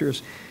risk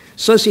factors,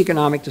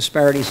 socioeconomic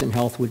disparities in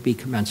health would be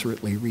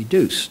commensurately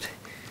reduced.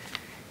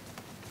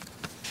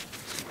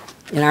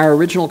 In our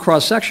original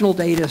cross-sectional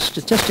data,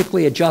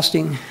 statistically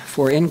adjusting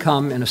for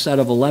income in a set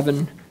of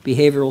 11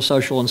 behavioral,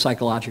 social, and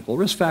psychological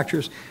risk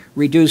factors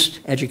reduced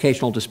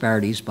educational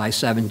disparities by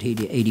 70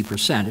 to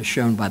 80%, as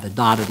shown by the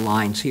dotted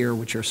lines here,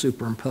 which are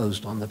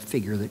superimposed on the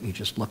figure that you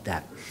just looked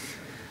at.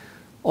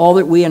 All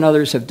that we and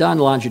others have done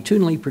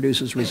longitudinally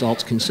produces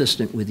results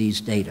consistent with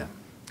these data.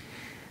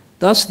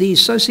 Thus,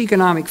 these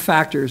socioeconomic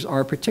factors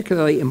are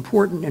particularly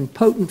important and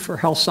potent for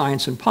health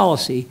science and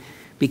policy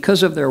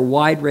because of their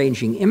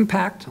wide-ranging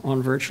impact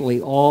on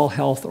virtually all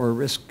health or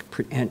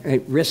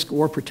risk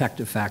or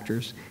protective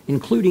factors,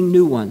 including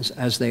new ones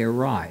as they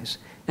arise,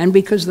 and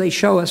because they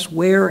show us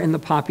where in the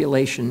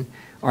population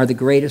are the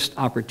greatest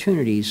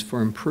opportunities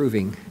for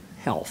improving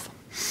health.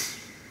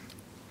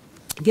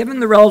 Given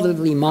the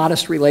relatively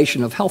modest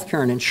relation of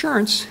healthcare and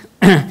insurance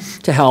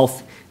to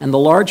health and the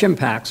large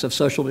impacts of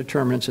social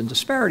determinants and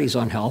disparities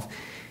on health,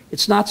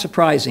 it's not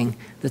surprising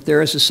that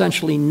there is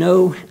essentially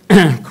no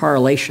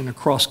correlation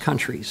across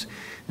countries,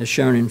 as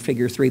shown in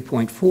figure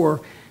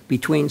 3.4,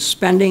 between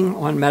spending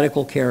on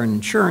medical care and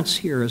insurance,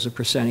 here as a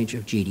percentage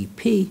of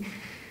GDP,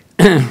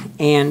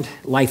 and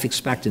life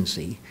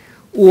expectancy.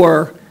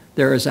 Or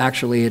there is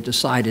actually a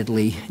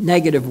decidedly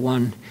negative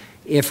one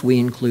if we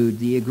include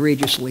the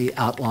egregiously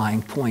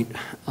outlying point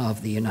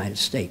of the United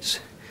States.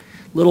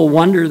 Little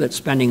wonder that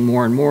spending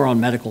more and more on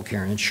medical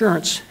care and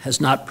insurance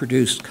has not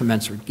produced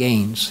commensurate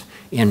gains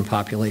in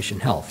population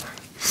health.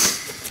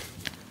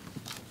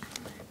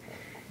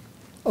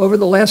 Over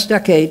the last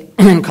decade,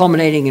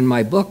 culminating in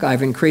my book,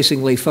 I've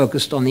increasingly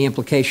focused on the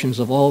implications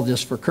of all of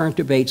this for current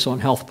debates on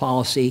health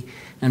policy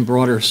and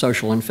broader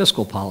social and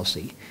fiscal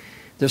policy.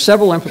 There are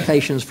several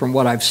implications from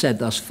what I've said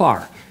thus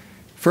far.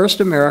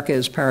 First, America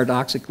is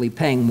paradoxically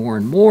paying more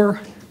and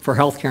more for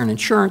health care and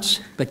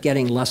insurance, but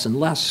getting less and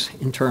less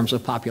in terms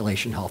of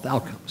population health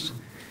outcomes.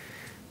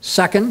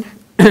 Second,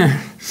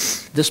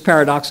 this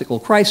paradoxical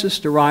crisis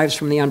derives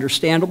from the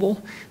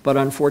understandable, but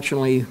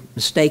unfortunately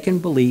mistaken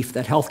belief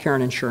that healthcare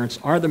and insurance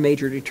are the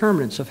major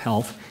determinants of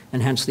health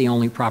and hence the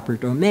only proper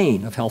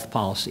domain of health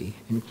policy,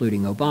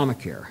 including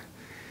Obamacare.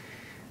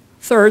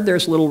 Third,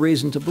 there's little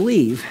reason to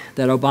believe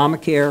that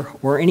Obamacare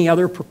or any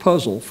other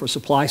proposal for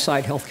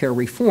supply-side healthcare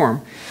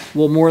reform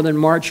will more than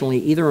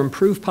marginally either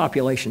improve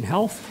population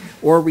health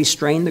or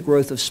restrain the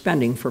growth of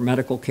spending for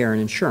medical care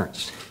and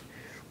insurance.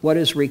 What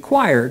is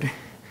required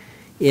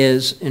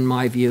is, in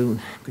my view,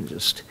 I can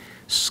just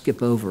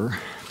skip over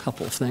a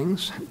couple of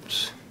things.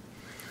 Oops.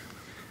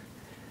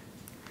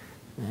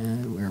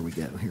 Where we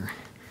go here?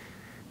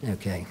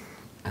 Okay.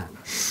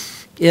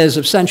 Is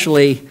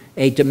essentially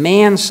a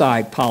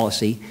demand-side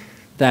policy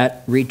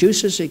that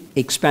reduces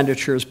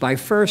expenditures by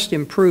first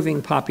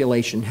improving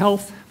population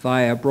health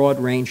via a broad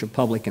range of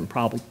public and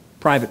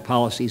private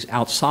policies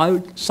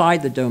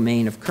outside the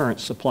domain of current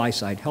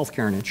supply-side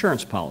healthcare and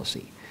insurance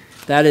policy.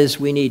 That is,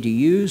 we need to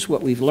use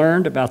what we've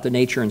learned about the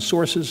nature and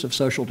sources of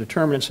social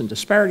determinants and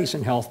disparities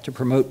in health to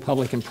promote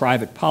public and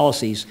private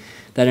policies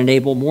that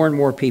enable more and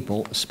more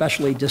people,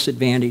 especially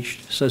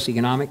disadvantaged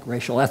socioeconomic,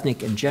 racial,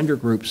 ethnic, and gender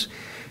groups,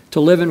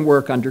 to live and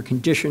work under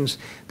conditions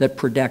that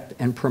protect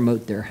and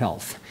promote their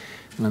health.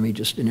 Let me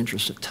just, in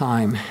interest of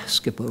time,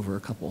 skip over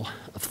a couple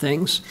of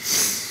things.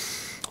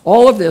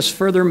 All of this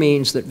further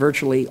means that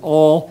virtually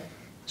all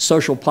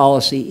social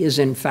policy is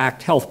in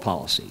fact health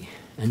policy.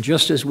 And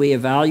just as we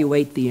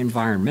evaluate the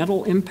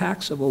environmental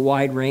impacts of a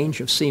wide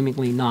range of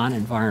seemingly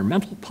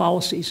non-environmental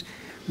policies,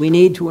 we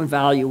need to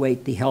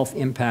evaluate the health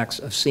impacts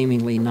of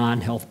seemingly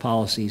non-health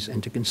policies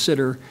and to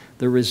consider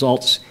the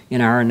results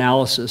in our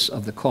analysis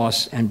of the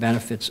costs and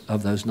benefits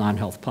of those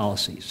non-health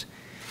policies.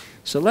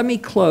 So let me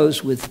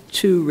close with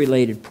two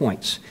related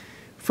points.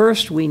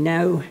 First, we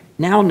now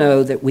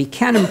know that we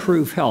can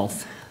improve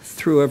health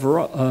through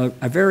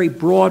a very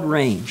broad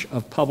range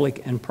of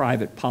public and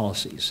private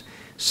policies.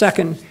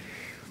 Second,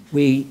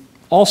 we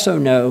also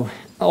know,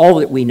 all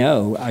that we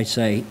know, I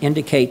say,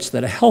 indicates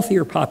that a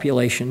healthier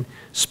population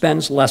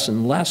spends less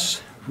and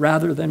less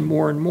rather than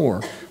more and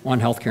more on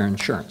healthcare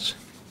insurance.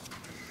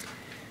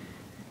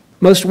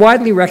 Most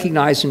widely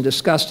recognized and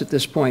discussed at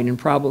this point, and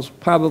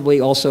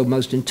probably also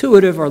most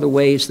intuitive, are the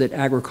ways that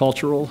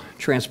agricultural,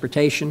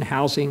 transportation,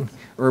 housing,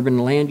 urban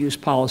land use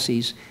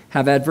policies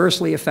have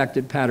adversely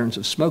affected patterns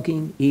of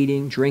smoking,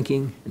 eating,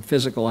 drinking, and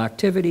physical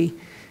activity,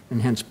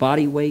 and hence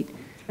body weight,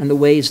 and the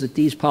ways that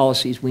these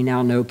policies we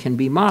now know can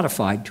be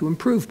modified to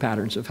improve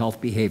patterns of health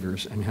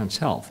behaviors and hence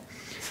health.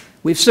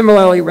 We've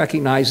similarly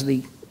recognized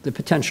the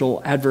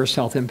potential adverse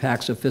health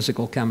impacts of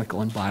physical,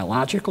 chemical, and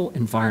biological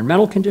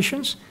environmental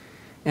conditions,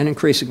 and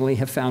increasingly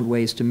have found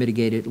ways to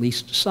mitigate at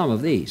least some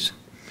of these.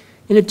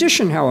 In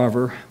addition,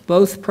 however,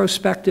 both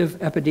prospective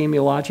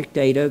epidemiologic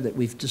data that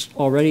we've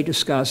already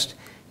discussed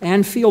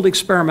and field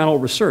experimental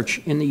research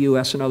in the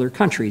US and other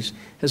countries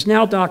has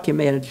now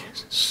documented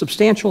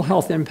substantial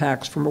health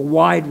impacts from a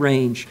wide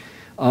range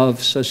of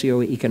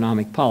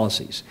socioeconomic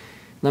policies.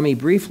 Let me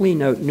briefly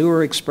note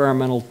newer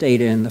experimental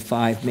data in the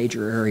 5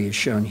 major areas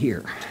shown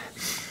here.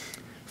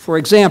 For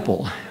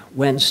example,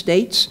 when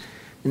states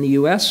in the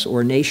US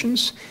or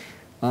nations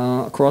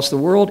across the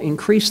world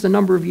increase the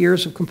number of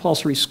years of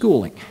compulsory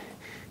schooling,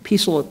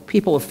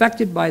 people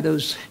affected by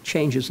those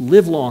changes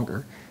live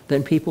longer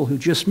than people who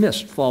just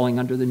missed falling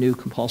under the new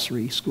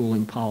compulsory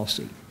schooling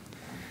policy.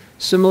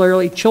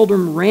 Similarly,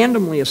 children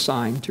randomly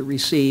assigned to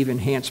receive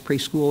enhanced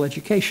preschool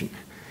education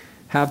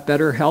have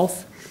better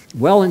health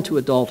well into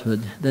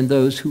adulthood than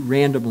those who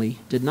randomly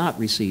did not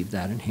receive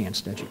that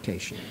enhanced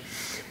education.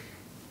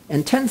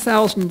 And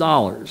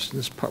 $10,000,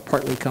 this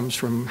partly comes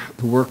from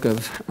the work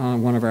of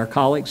one of our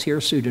colleagues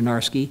here, Sue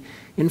Donarski,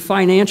 in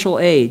financial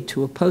aid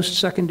to a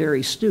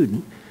post-secondary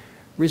student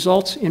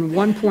results in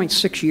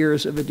 1.6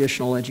 years of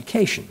additional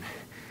education,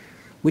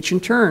 which in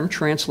turn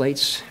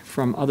translates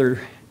from other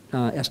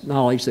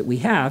knowledge that we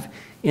have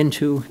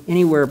into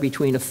anywhere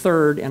between a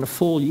third and a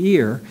full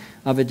year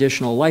of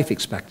additional life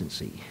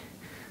expectancy.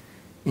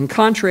 In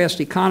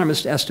contrast,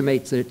 economists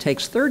estimate that it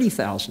takes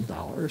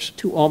 $30,000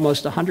 to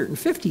almost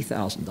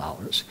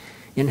 $150,000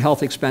 in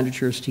health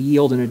expenditures to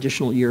yield an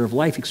additional year of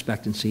life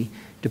expectancy,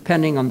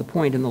 depending on the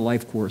point in the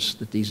life course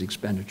that these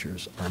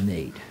expenditures are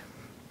made.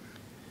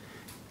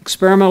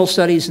 Experimental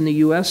studies in the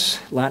US,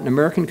 Latin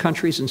American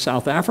countries, and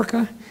South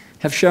Africa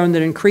have shown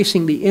that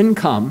increasing the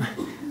income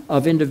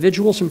of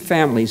individuals and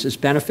families is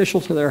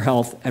beneficial to their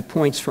health at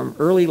points from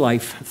early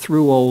life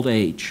through old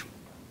age.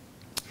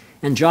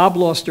 And job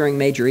loss during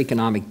major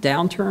economic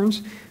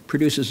downturns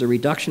produces a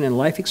reduction in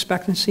life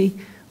expectancy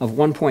of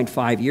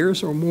 1.5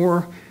 years or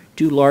more,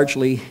 due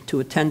largely to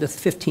a $10,000 to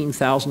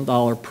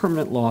 $15,000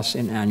 permanent loss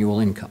in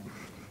annual income.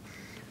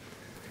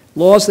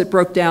 Laws that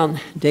broke down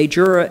de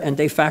jure and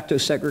de facto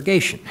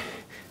segregation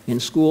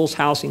in schools,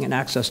 housing, and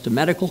access to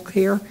medical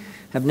care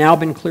have now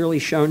been clearly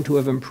shown to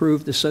have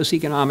improved the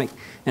socioeconomic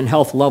and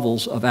health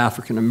levels of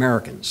African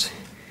Americans.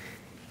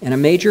 And a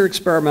major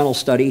experimental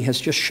study has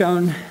just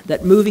shown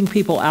that moving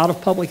people out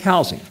of public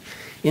housing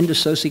into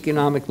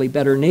socioeconomically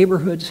better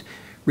neighborhoods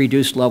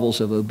reduced levels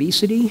of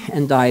obesity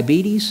and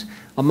diabetes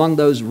among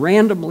those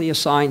randomly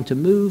assigned to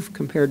move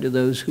compared to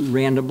those who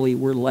randomly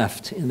were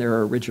left in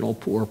their original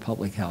poor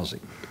public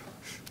housing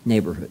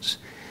neighborhoods.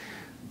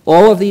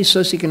 All of these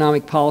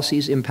socioeconomic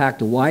policies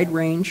impact a wide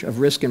range of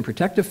risk and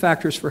protective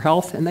factors for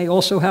health, and they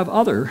also have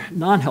other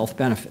non-health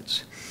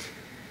benefits.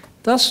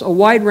 Thus, a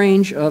wide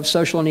range of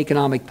social and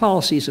economic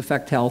policies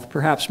affect health,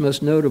 perhaps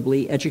most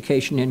notably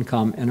education,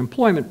 income, and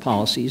employment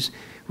policies,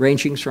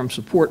 ranging from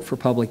support for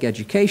public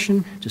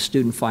education to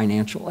student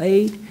financial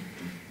aid,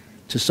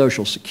 to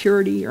Social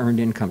Security, earned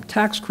income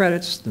tax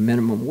credits, the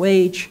minimum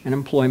wage, and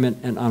employment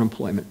and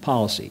unemployment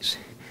policies.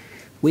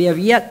 We have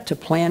yet to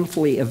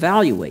planfully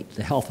evaluate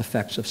the health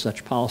effects of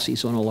such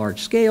policies on a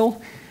large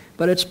scale,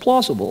 but it's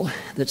plausible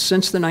that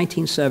since the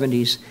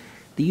 1970s,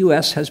 the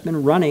U.S. has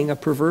been running a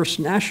perverse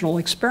national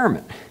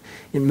experiment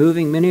in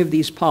moving many of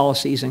these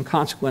policies and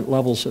consequent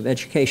levels of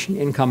education,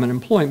 income, and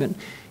employment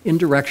in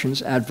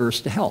directions adverse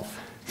to health.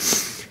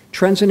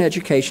 Trends in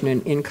education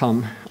and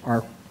income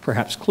are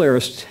perhaps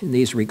clearest in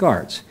these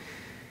regards.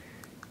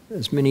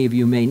 As many of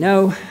you may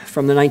know,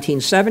 from the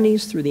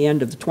 1970s through the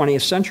end of the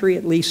 20th century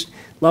at least,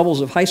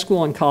 levels of high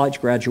school and college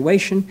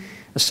graduation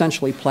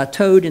essentially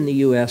plateaued in the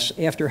U.S.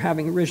 after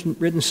having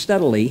risen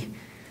steadily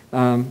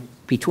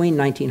between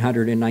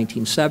 1900 and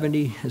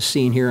 1970, as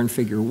seen here in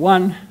Figure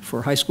 1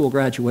 for high school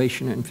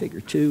graduation and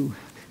Figure 2,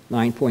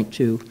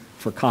 9.2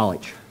 for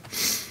college.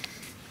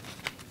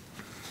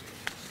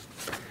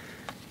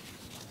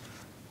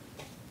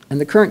 And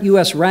the current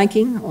U.S.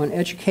 ranking on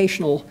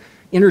educational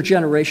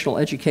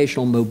Intergenerational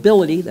educational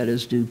mobility, that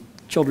is, do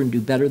children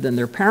do better than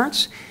their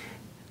parents,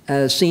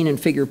 as seen in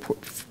figure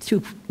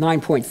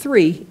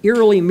 9.3,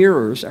 eerily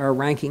mirrors our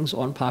rankings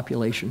on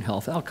population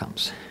health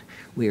outcomes.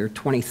 We are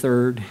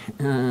 23rd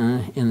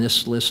in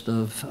this list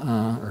of,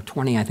 or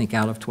 20, I think,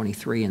 out of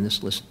 23 in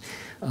this list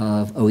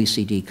of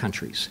OECD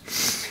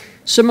countries.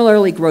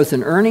 Similarly, growth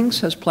in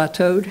earnings has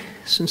plateaued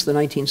since the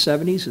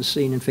 1970s, as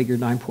seen in figure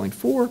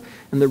 9.4,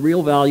 and the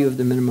real value of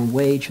the minimum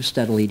wage has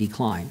steadily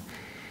declined.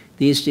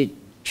 These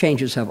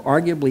changes have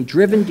arguably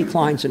driven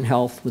declines in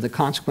health with a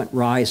consequent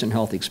rise in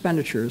health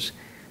expenditures,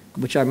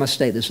 which I must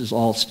say this is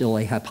all still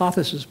a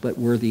hypothesis, but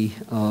worthy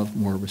of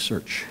more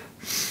research.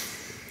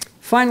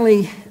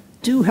 Finally,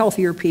 do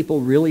healthier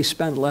people really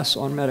spend less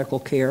on medical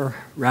care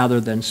rather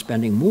than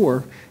spending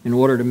more in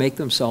order to make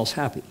themselves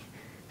happy?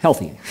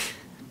 Healthy,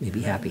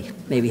 maybe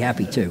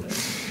happy too.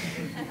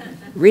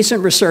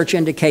 Recent research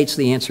indicates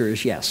the answer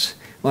is yes.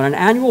 On an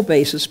annual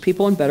basis,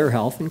 people in better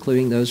health,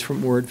 including those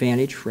from more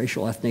advantaged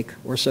racial, ethnic,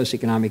 or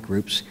socioeconomic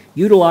groups,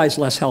 utilize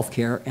less health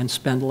care and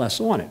spend less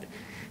on it.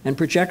 And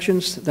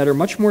projections that are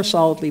much more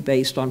solidly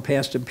based on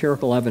past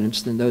empirical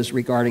evidence than those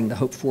regarding the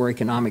hoped-for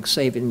economic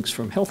savings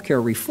from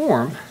healthcare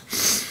reform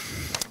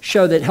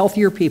show that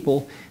healthier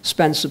people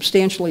spend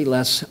substantially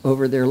less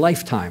over their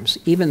lifetimes,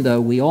 even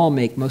though we all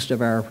make most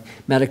of our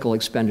medical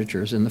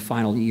expenditures in the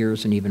final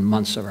years and even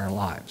months of our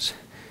lives.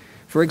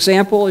 For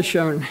example, as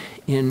shown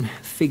in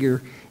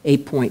figure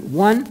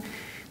 8.1,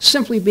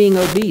 simply being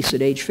obese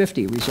at age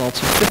 50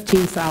 results in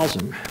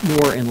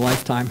 $15,000 more in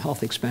lifetime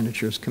health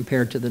expenditures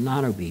compared to the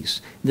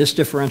non-obese. This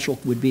differential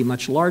would be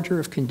much larger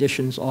if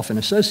conditions often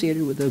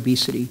associated with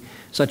obesity,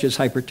 such as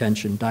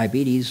hypertension,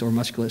 diabetes, or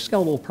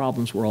musculoskeletal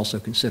problems were also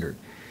considered.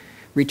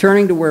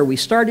 Returning to where we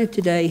started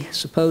today,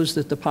 suppose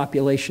that the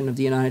population of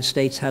the United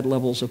States had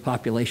levels of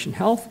population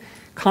health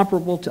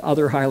comparable to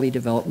other highly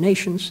developed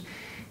nations,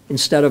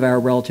 instead of our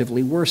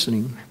relatively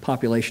worsening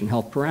population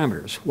health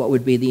parameters. What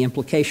would be the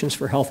implications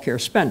for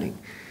healthcare spending?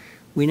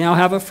 We now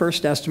have a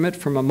first estimate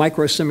from a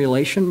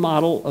microsimulation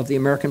model of the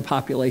American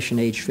population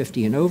age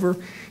 50 and over,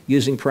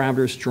 using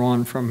parameters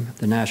drawn from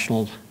the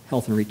National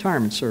Health and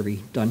Retirement Survey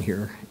done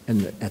here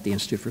at the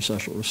Institute for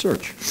Social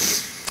Research.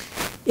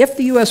 If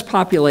the U.S.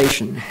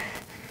 population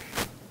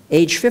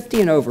age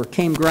 50 and over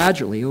came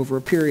gradually over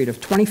a period of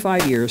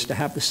 25 years to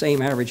have the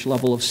same average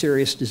level of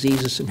serious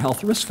diseases and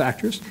health risk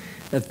factors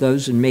as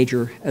those in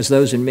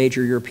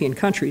major European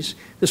countries,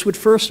 this would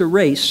first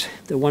erase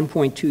the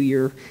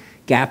 1.2-year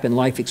gap in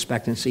life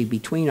expectancy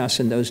between us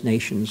and those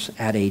nations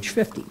at age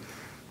 50.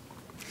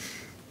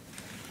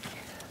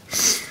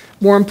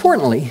 More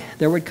importantly,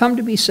 there would come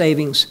to be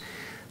savings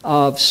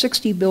of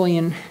 $60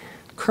 billion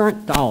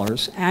current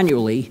dollars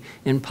annually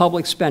in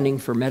public spending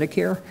for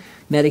Medicare,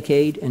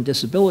 Medicaid, and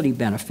disability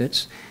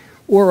benefits,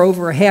 or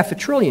over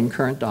 $500 billion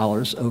current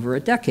dollars over a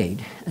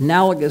decade,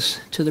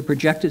 analogous to the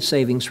projected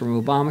savings from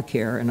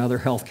Obamacare and other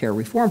health care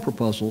reform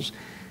proposals,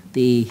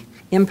 the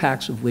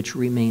impacts of which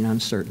remain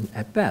uncertain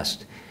at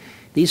best.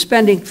 These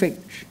spending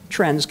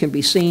trends can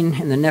be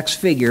seen in the next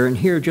figure, and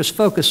here just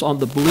focus on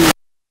the blue,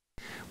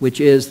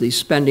 which is the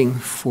spending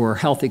for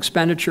health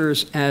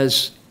expenditures,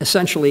 as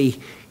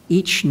essentially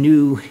each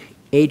new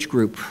age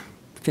group,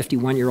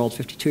 51-year-olds,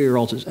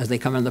 52-year-olds, as they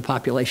come in the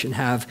population,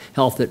 have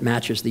health that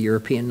matches the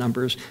European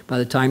numbers. By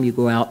the time you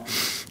go out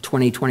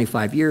 20,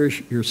 25 years,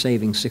 you're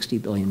saving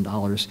 $60 billion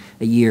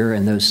a year,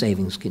 and those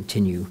savings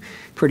continue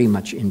pretty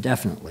much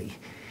indefinitely.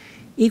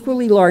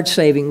 Equally large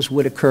savings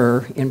would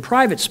occur in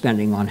private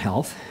spending on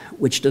health,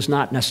 which does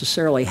not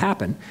necessarily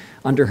happen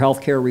under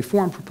healthcare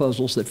reform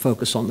proposals that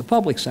focus on the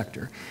public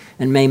sector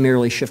and may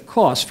merely shift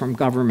costs from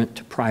government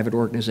to private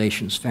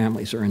organizations,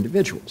 families, or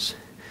individuals.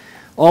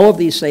 All of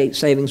these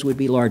savings would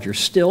be larger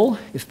still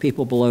if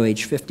people below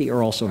age 50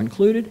 are also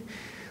included,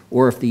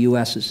 or if the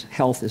U.S.'s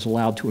health is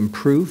allowed to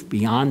improve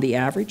beyond the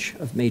average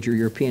of major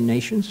European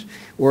nations,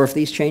 or if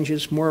these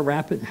changes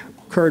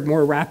occurred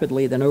more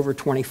rapidly than over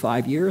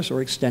 25 years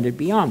or extended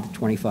beyond the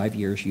 25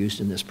 years used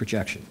in this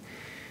projection.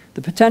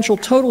 The potential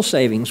total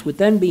savings would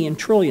then be in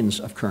trillions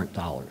of current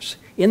dollars,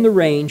 in the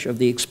range of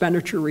the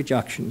expenditure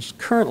reductions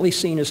currently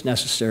seen as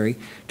necessary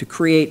to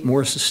create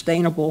more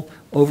sustainable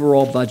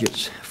overall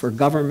budgets for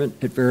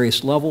government at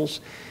various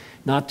levels,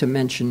 not to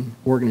mention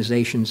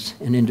organizations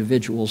and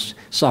individuals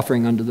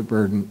suffering under the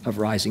burden of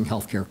rising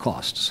healthcare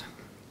costs.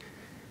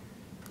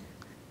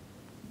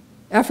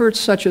 Efforts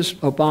such as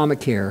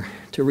Obamacare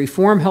to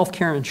reform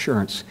healthcare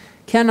insurance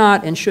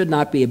cannot and should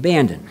not be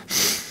abandoned,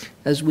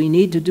 as we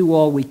need to do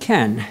all we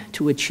can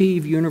to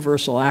achieve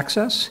universal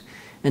access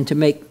and to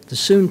make the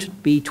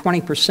soon-to-be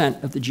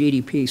 20% of the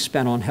GDP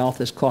spent on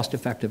health as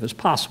cost-effective as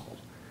possible.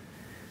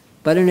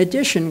 But in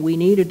addition, we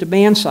need a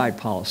demand-side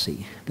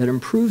policy that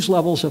improves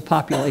levels of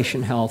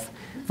population health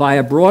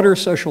via broader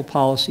social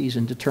policies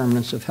and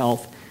determinants of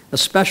health,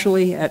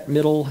 especially at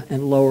middle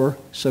and lower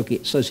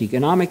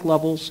socioeconomic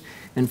levels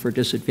and for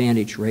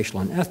disadvantaged racial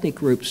and ethnic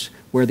groups,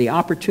 where the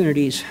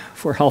opportunities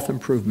for health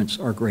improvements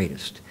are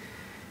greatest.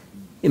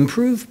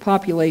 Improved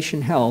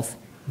population health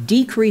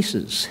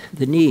decreases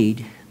the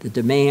need the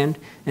demand,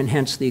 and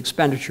hence the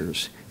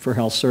expenditures for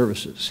health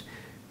services.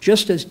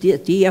 Just as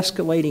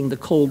de-escalating the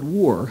Cold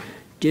War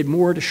did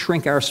more to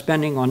shrink our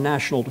spending on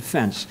national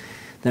defense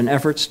than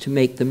efforts to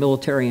make the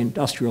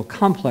military-industrial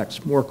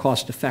complex more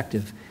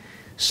cost-effective,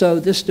 so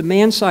this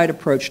demand-side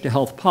approach to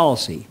health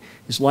policy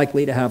is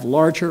likely to have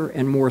larger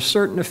and more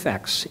certain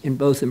effects in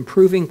both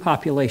improving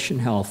population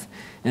health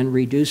and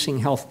reducing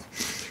health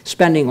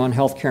spending on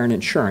health care and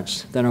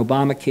insurance than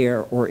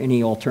Obamacare or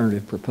any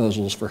alternative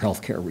proposals for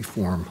health care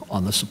reform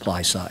on the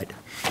supply side.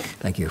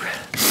 Thank you.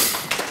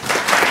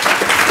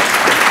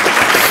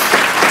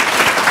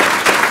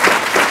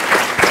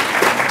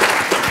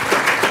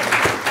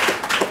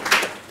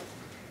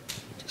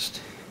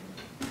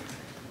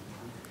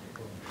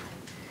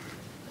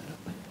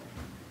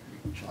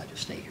 Shall I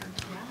just stay here?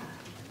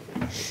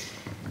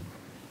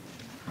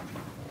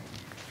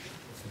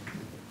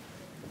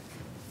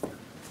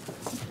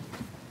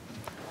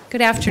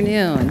 Good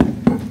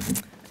afternoon.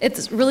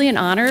 It's really an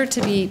honor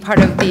to be part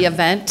of the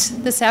event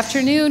this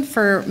afternoon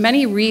for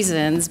many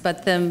reasons,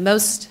 but the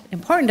most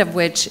important of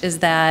which is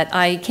that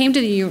I came to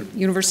the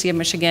University of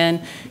Michigan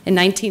in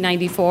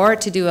 1994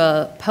 to do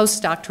a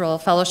postdoctoral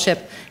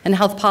fellowship in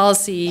health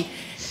policy,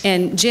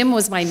 and Jim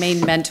was my main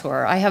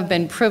mentor. I have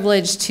been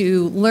privileged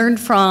to learn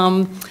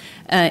from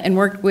and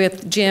worked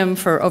with Jim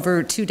for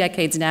over 2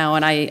 decades now,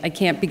 and I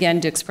can't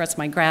begin to express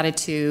my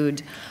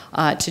gratitude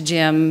to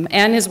Jim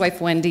and his wife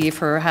Wendy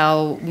for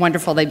how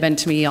wonderful they've been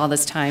to me all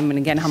this time, and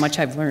again, how much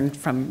I've learned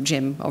from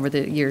Jim over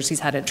the years. He's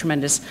had a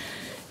tremendous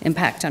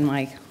impact on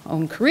my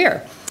own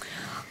career.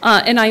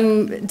 And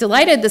I'm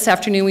delighted this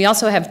afternoon. We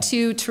also have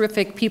 2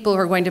 terrific people who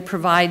are going to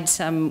provide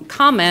some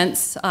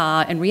comments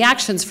and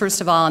reactions,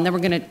 first of all, and then we're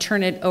going to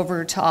turn it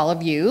over to all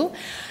of you.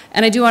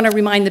 And I do want to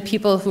remind the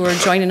people who are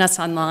joining us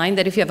online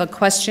that if you have a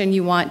question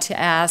you want to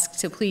ask,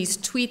 to please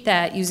tweet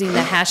that using the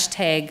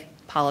hashtag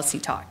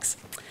 #PolicyTalks.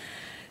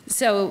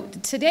 So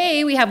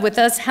today we have with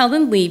us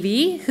Helen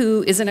Levy,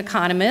 who is an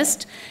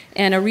economist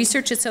and a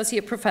research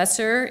associate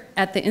professor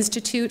at the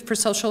Institute for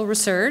Social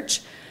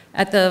Research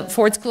at the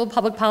Ford School of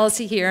Public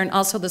Policy here and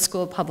also the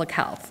School of Public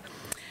Health.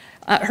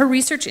 Her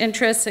research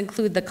interests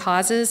include the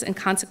causes and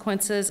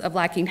consequences of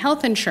lacking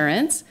health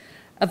insurance,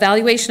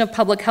 evaluation of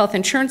public health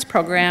insurance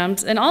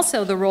programs, and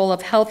also the role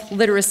of health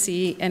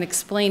literacy in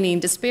explaining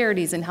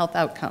disparities in health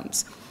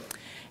outcomes.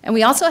 And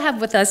we also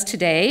have with us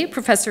today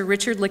Professor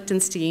Richard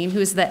Lichtenstein, who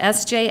is the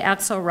S.J.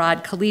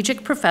 Axelrod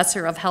Collegiate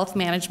Professor of Health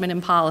Management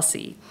and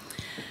Policy.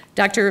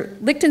 Dr.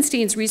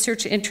 Lichtenstein's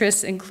research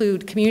interests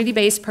include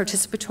community-based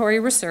participatory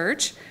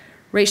research,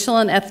 racial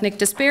and ethnic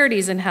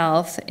disparities in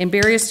health, and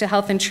barriers to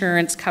health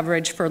insurance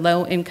coverage for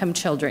low-income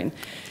children.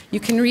 You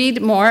can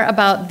read more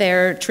about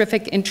their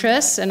terrific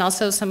interests and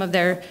also some of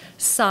their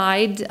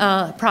side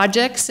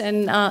projects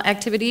and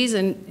activities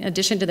in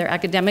addition to their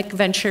academic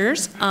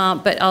ventures.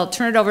 But I'll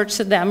turn it over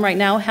to them right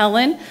now.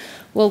 Helen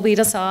will lead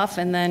us off,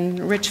 and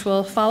then Rich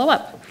will follow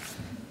up.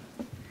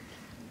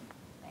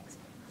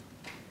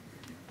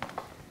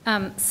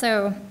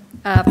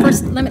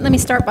 First, let me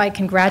start by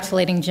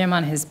congratulating Jim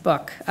on his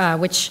book,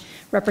 which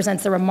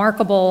represents a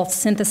remarkable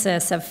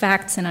synthesis of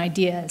facts and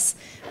ideas.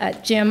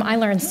 Jim, I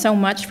learned so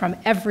much from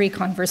every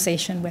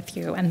conversation with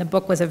you, and the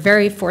book was a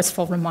very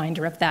forceful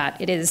reminder of that.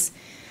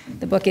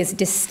 The book is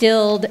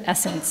distilled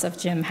essence of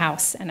Jim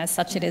House, and as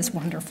such it is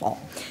wonderful.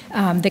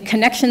 The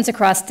connections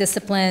across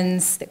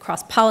disciplines,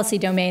 across policy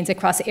domains,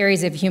 across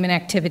areas of human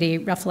activity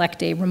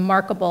reflect a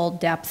remarkable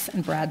depth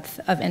and breadth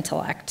of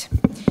intellect.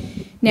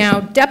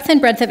 Now, depth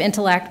and breadth of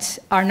intellect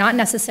are not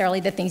necessarily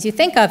the things you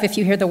think of if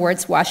you hear the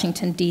words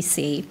Washington,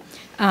 D.C.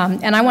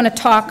 And I want to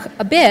talk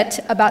a bit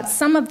about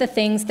some of the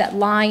things that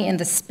lie in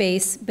the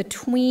space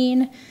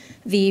between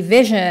the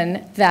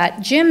vision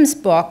that Jim's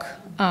book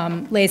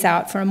lays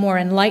out for a more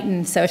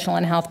enlightened social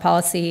and health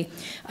policy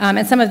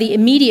and some of the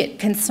immediate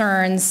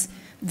concerns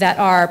that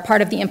are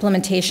part of the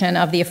implementation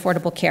of the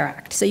Affordable Care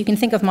Act. So you can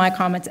think of my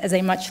comments as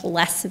a much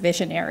less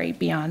visionary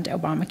Beyond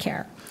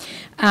Obamacare.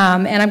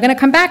 And I'm going to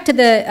come back to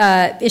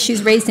the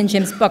issues raised in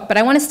Jim's book, but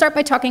I want to start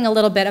by talking a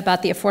little bit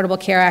about the Affordable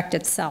Care Act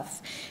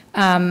itself.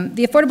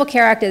 The Affordable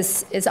Care Act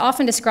is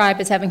often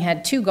described as having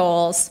had 2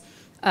 goals.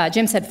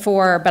 Jim said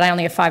 4, but I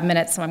only have 5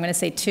 minutes, so I'm going to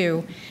say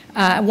 2.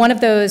 One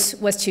of those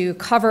was to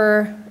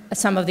cover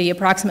some of the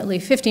approximately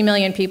 50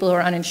 million people who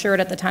are uninsured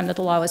at the time that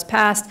the law was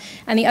passed,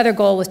 and the other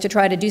goal was to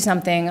try to do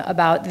something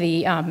about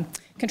the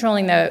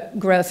controlling the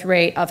growth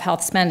rate of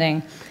health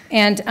spending.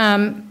 And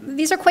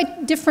these are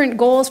quite different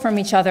goals from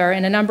each other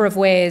in a number of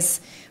ways.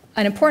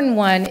 An important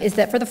one is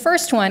that for the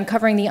first one,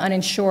 covering the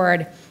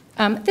uninsured,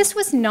 this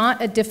was not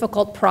a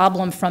difficult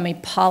problem from a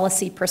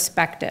policy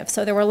perspective.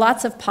 So there were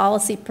lots of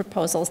policy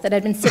proposals that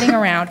had been sitting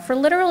around for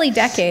literally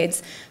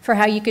decades for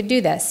how you could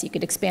do this. You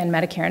could expand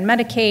Medicare and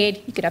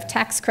Medicaid, you could have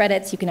tax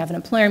credits, you can have an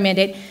employer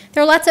mandate.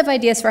 There are lots of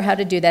ideas for how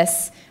to do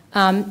this.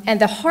 And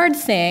the hard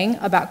thing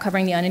about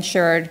covering the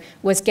uninsured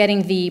was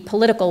getting the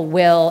political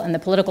will and the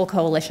political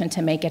coalition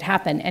to make it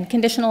happen. And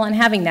conditional on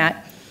having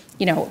that,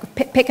 you know,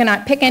 pick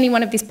any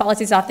one of these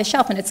policies off the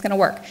shelf and it's going to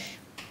work.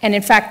 And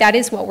in fact, that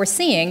is what we're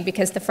seeing,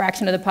 because the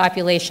fraction of the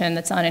population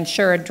that's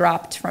uninsured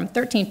dropped from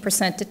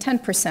 13% to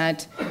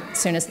 10% as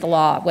soon as the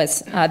law was,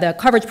 the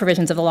coverage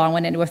provisions of the law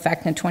went into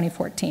effect in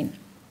 2014.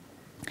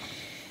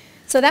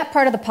 So that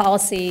part of the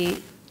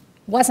policy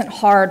wasn't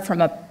hard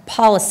from a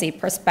policy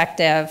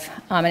perspective,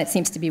 and it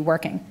seems to be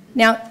working.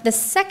 Now, the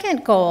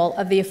second goal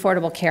of the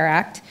Affordable Care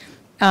Act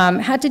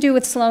had to do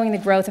with slowing the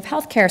growth of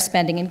healthcare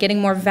spending and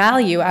getting more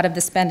value out of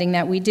the spending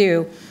that we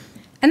do.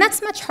 And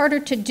that's much harder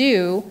to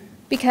do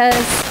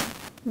because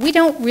we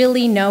don't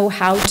really know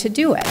how to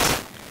do it.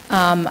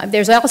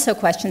 There's also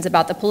questions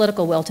about the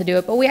political will to do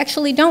it, but we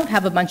actually don't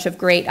have a bunch of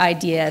great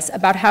ideas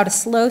about how to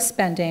slow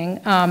spending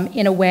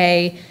in a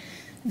way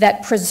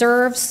that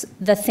preserves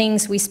the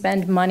things we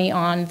spend money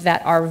on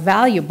that are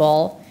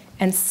valuable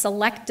and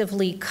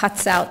selectively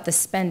cuts out the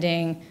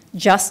spending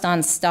just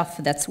on stuff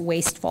that's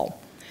wasteful.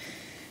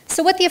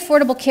 So what the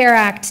Affordable Care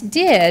Act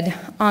did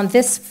on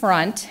this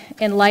front,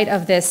 in light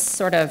of this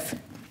sort of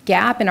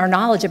gap in our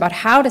knowledge about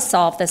how to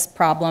solve this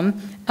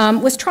problem,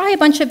 was try a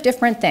bunch of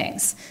different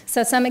things.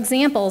 So some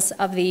examples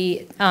of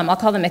the, I'll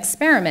call them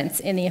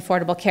experiments in the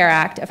Affordable Care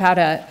Act of how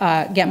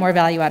to get more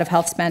value out of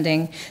health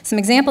spending. Some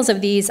examples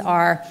of these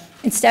are,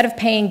 instead of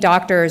paying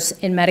doctors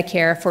in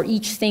Medicare for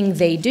each thing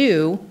they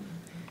do,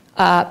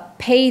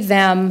 pay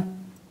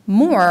them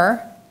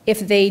more if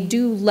they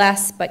do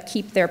less but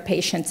keep their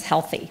patients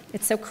healthy.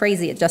 It's so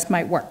crazy, it just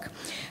might work.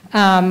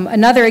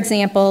 Another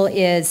example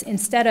is,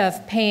 instead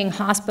of paying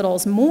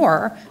hospitals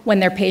more when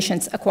their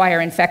patients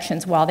acquire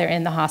infections while they're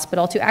in the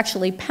hospital, to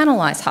actually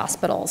penalize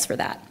hospitals for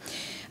that.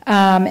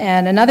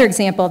 And another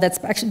example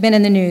that's actually been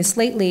in the news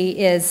lately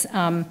is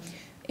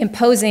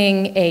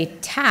imposing a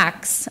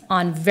tax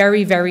on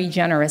very, very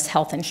generous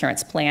health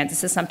insurance plans.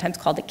 This is sometimes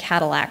called the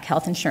Cadillac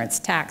health insurance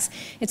tax.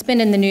 It's been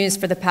in the news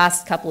for the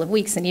past couple of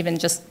weeks, and even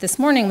just this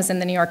morning was in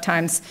the New York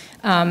Times,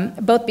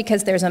 both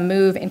because there's a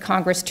move in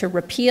Congress to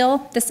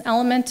repeal this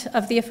element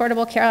of the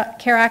Affordable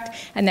Care Act,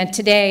 and then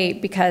today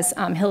because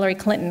Hillary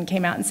Clinton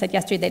came out and said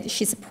yesterday that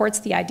she supports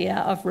the idea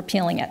of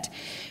repealing it.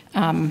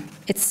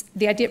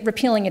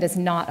 Repealing it is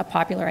not a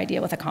popular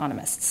idea with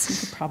economists,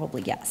 you could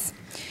probably guess.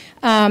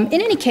 In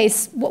any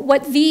case,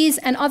 what these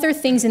and other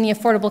things in the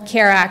Affordable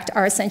Care Act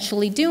are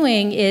essentially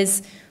doing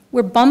is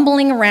we're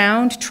bumbling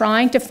around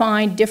trying to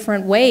find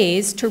different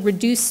ways to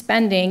reduce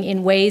spending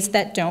in ways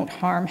that don't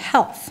harm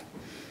health.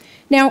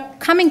 Now,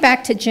 coming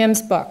back to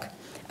Jim's book,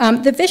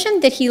 the vision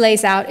that he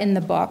lays out in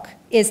the book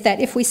is that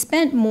if we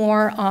spent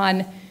more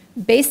on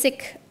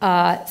basic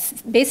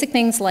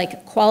things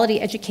like quality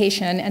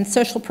education and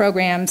social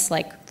programs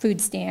like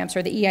food stamps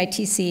or the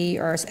EITC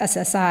or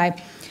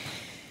SSI,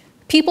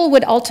 people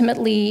would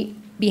ultimately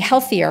be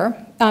healthier,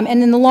 and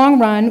in the long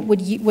run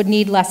would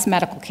need less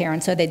medical care,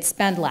 and so they'd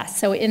spend less.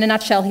 So in a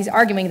nutshell, he's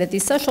arguing that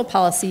these social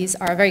policies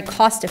are a very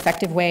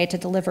cost-effective way to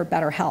deliver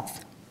better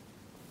health.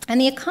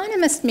 And the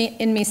economist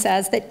in me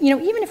says that,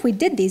 even if we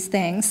did these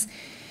things,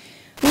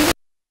 we would be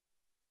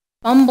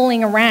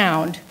bumbling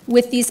around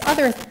with these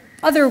other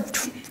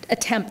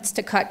attempts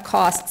to cut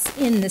costs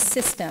in the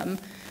system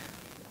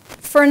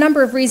for a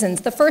number of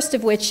reasons. The first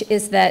of which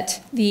is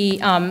that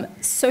the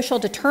social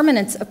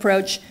determinants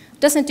approach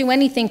doesn't do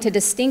anything to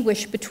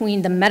distinguish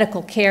between the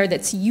medical care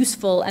that's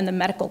useful and the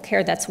medical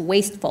care that's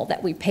wasteful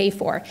that we pay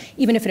for,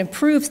 even if it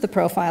improves the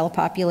profile of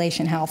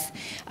population health.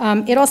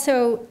 It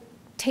also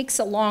takes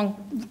a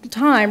long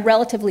time,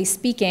 relatively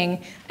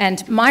speaking,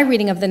 and my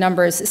reading of the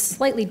numbers is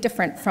slightly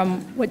different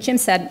from what Jim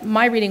said.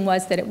 My reading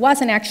was that it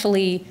wasn't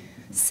actually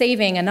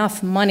saving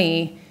enough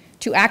money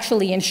to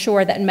actually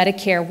ensure that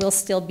Medicare will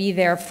still be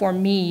there for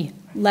me,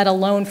 let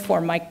alone for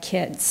my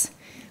kids.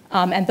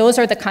 And those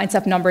are the kinds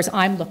of numbers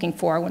I'm looking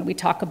for when we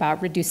talk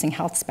about reducing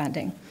health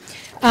spending.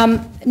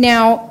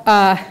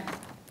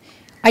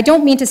 I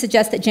don't mean to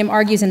suggest that Jim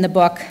argues in the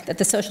book that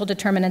the social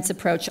determinants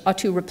approach ought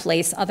to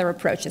replace other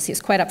approaches. He's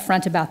quite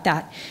upfront about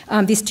that.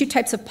 These two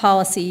types of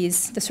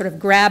policies, the sort of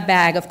grab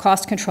bag of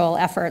cost control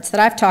efforts that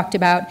I've talked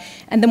about,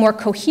 and the more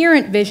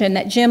coherent vision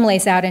that Jim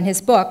lays out in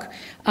his book,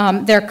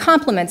 they're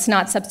complements,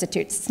 not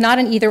substitutes. It's not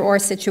an either-or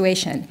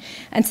situation.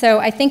 And so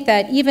I think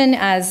that even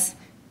as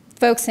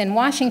folks in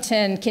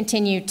Washington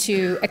continue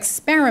to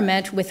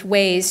experiment with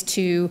ways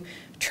to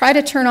try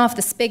to turn off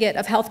the spigot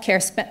of healthcare,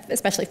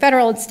 especially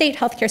federal and state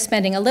healthcare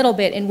spending, a little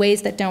bit in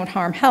ways that don't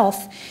harm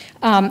health,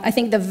 I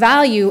think the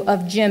value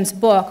of Jim's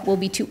book will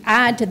be to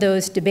add to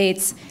those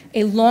debates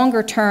a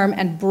longer-term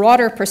and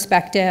broader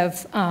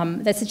perspective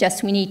that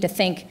suggests we need to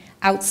think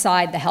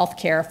outside the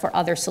healthcare for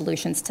other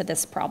solutions to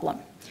this problem.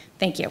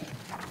 Thank you.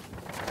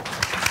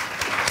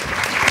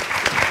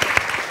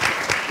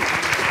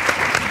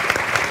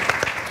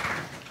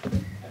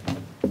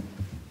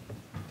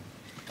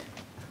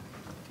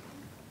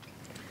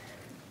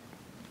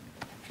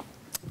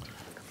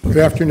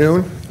 Good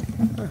afternoon.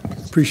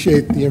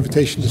 Appreciate the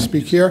invitation to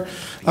speak here.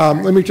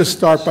 Let me just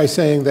start by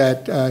saying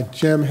that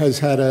Jim has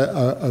had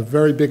a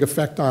very big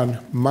effect on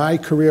my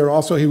career.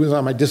 Also, he was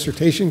on my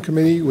dissertation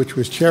committee, which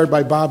was chaired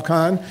by Bob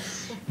Kahn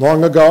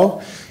long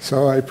ago.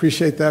 So I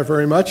appreciate that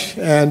very much.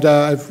 And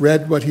I've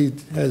read what he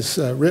has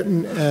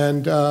written,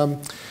 and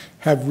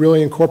have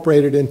really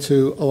incorporated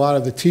into a lot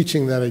of the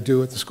teaching that I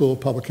do at the School of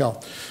Public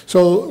Health.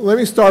 So let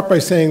me start by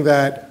saying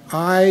that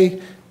I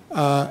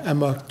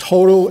am a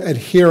total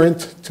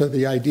adherent to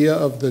the idea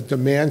of the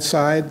demand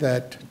side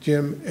that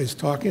Jim is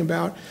talking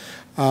about.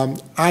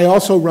 I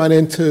also run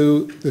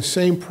into the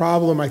same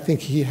problem I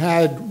think he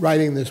had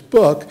writing this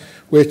book,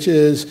 which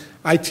is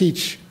I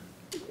teach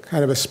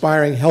kind of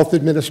aspiring health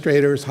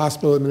administrators,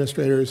 hospital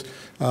administrators,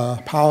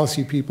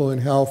 policy people in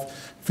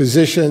health,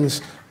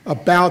 physicians,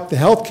 about the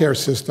healthcare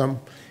system,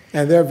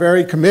 and they're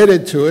very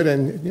committed to it,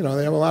 and you know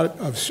they have a lot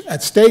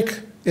at stake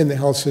in the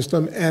health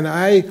system. And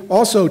I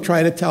also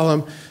try to tell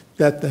them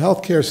that the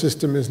healthcare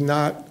system is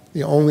not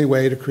the only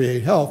way to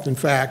create health. In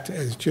fact,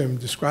 as Jim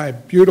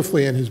described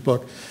beautifully in his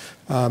book,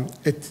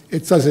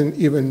 it doesn't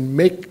even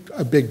make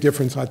a big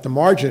difference at the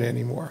margin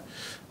anymore.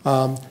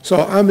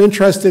 So I'm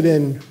interested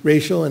in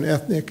racial and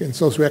ethnic and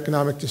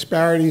socioeconomic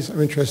disparities.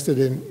 I'm interested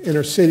in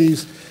inner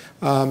cities.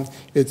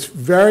 It's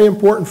very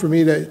important for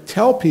me to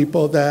tell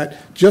people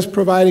that just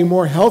providing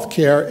more health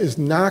care is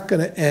not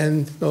going to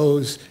end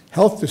those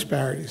health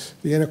disparities,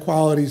 the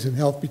inequalities in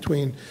health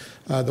between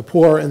the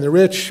poor and the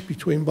rich,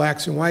 between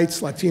blacks and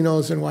whites,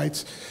 Latinos and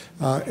whites.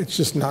 It's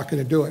just not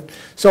going to do it.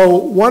 So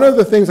one of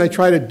the things I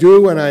try to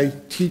do when I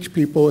teach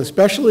people,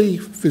 especially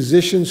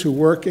physicians who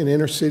work in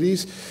inner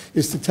cities,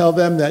 is to tell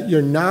them that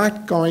you're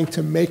not going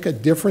to make a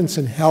difference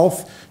in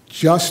health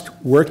just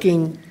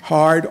working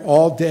hard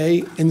all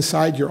day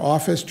inside your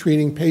office,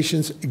 treating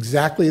patients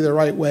exactly the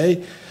right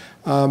way.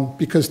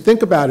 Because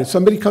think about it,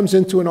 somebody comes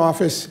into an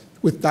office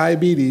with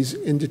diabetes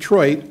in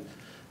Detroit,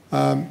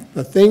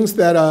 the things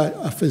that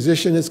a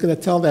physician is going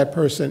to tell that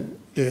person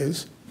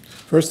is,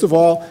 first of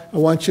all, I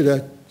want you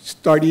to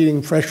start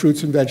eating fresh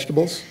fruits and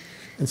vegetables.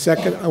 And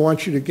second, I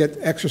want you to get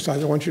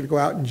exercise. I want you to go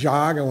out and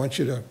jog. I want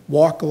you to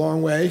walk a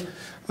long way.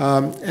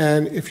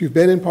 And if you've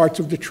been in parts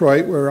of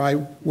Detroit where I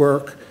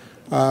work,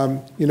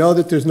 you know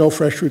that there's no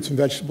fresh fruits and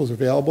vegetables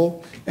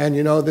available, and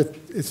you know that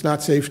it's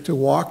not safe to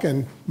walk,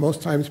 and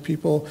most times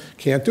people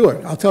can't do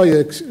it. I'll tell you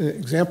an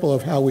example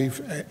of how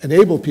we've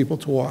enabled people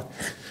to walk.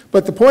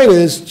 But the point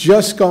is,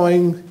 just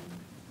going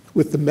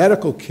with the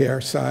medical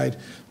care side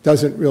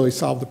doesn't really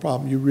solve the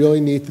problem. You really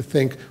need to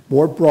think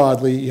more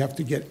broadly. You have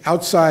to get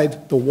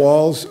outside the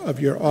walls of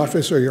your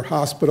office or your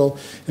hospital,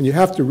 and you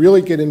have to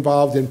really get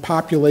involved in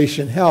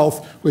population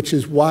health, which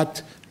is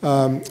what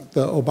the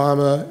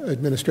Obama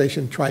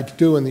administration tried to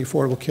do in the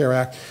Affordable Care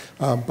Act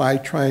by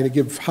trying to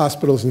give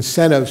hospitals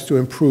incentives to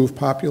improve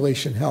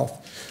population health.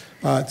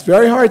 It's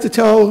very hard to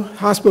tell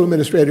hospital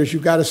administrators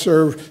you've got to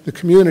serve the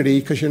community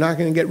because you're not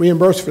going to get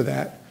reimbursed for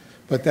that.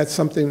 But that's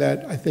something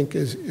that I think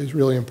is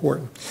really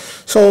important.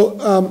 So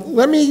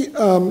let me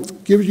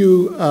give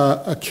you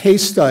a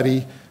case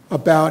study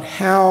about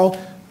how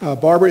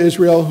Barbara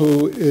Israel,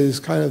 who is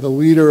kind of the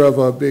leader of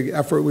a big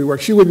effort we work,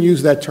 she wouldn't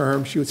use that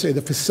term, she would say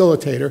the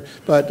facilitator,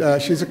 but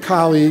she's a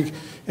colleague,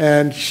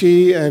 and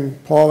she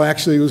and Paul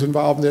actually was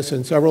involved in this,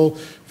 and several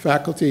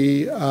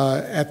faculty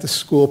at the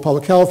School of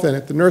Public Health and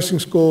at the nursing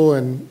school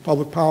and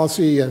public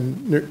policy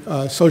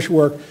and social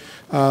work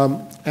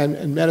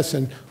and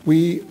medicine.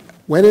 We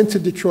went into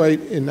Detroit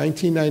in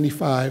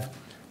 1995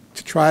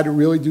 to try to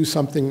really do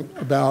something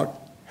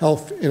about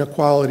health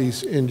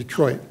inequalities in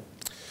Detroit.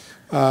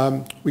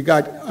 We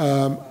got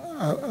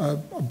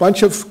a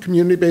bunch of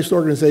community-based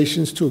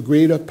organizations to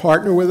agree to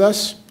partner with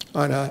us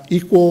on an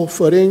equal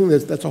footing.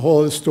 That's a whole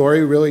other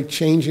story, really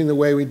changing the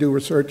way we do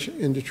research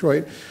in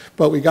Detroit.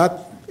 But we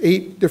got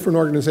 8 different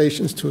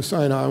organizations to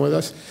sign on with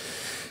us.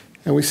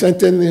 And we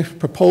sent in the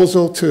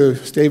proposal to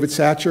David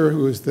Satcher,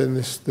 who was then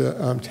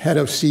the head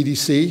of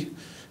CDC.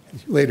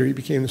 Later, he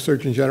became the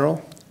Surgeon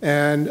General.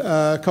 And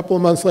a couple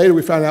of months later,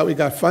 we found out we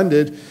got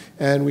funded,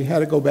 and we had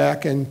to go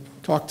back and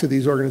talk to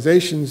these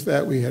organizations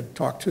that we had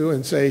talked to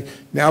and say,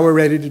 now we're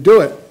ready to do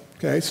it.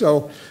 Okay,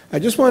 so I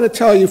just want to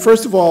tell you,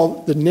 first of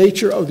all, the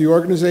nature of the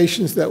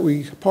organizations that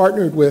we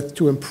partnered with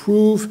to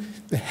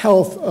improve the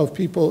health of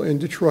people in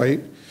Detroit,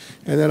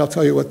 and then I'll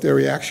tell you what their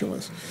reaction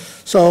was.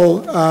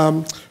 So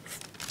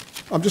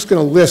I'm just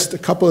going to list a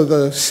couple of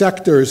the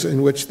sectors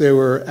in which they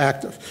were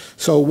active.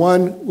 So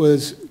one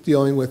was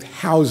dealing with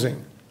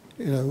housing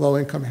in a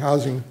low-income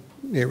housing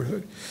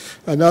neighborhood.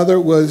 Another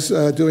was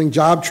doing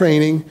job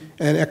training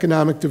and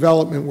economic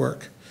development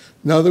work.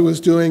 Another was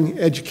doing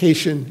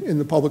education in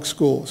the public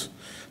schools.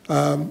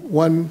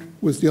 One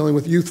was dealing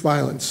with youth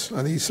violence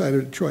on the east side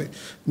of Detroit.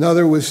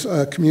 Another was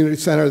a community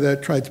center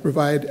that tried to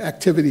provide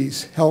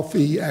activities,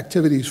 healthy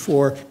activities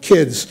for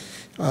kids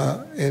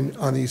on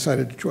the east side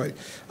of Detroit.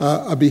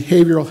 A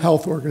behavioral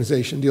health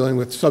organization dealing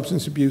with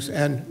substance abuse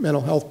and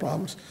mental health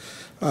problems.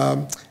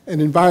 An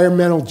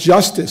environmental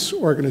justice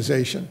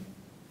organization,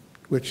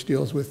 which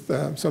deals with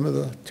some of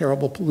the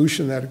terrible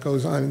pollution that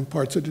goes on in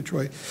parts of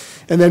Detroit.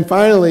 And then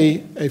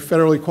finally, a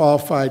federally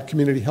qualified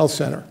community health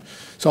center.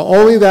 So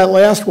only that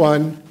last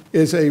one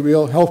is a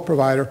real health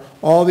provider.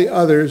 All the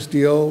others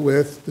deal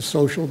with the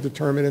social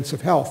determinants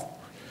of health.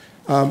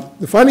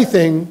 The funny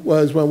thing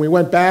was when we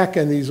went back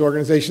and these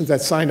organizations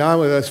that signed on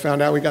with us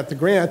found out we got the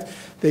grant,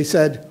 they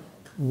said,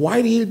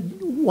 why do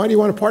why do you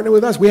want to partner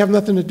with us? We have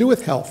nothing to do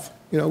with health.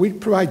 We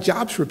provide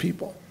jobs for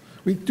people.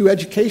 We do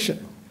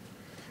education.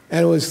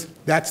 And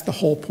that's the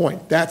whole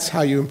point. That's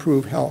how you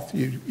improve health.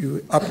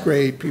 You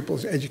upgrade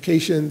people's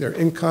education, their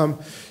income,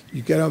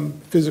 you get them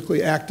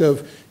physically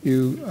active,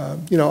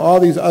 all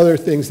these other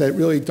things that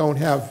really don't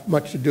have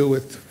much to do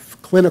with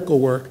clinical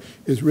work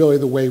is really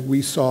the way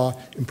we saw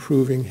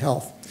improving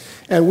health.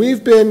 And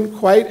we've been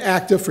quite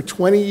active for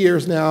 20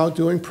 years now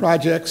doing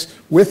projects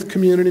with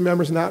community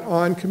members, not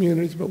on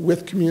communities, but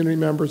with community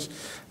members.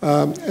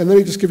 And let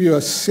me just give you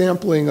a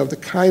sampling of the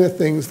kind of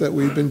things that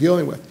we've been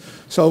dealing with.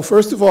 So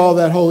first of all,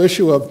 that whole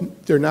issue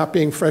of there not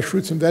being fresh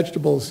fruits and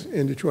vegetables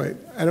in Detroit.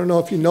 I don't know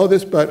if you know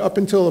this, but up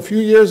until a few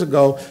years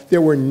ago, there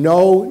were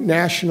no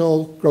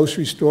national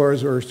grocery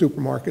stores or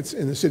supermarkets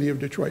in the city of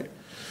Detroit.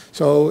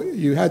 So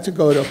you had to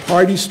go to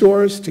party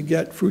stores to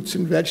get fruits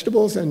and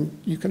vegetables, and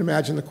you can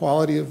imagine the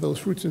quality of those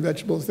fruits and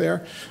vegetables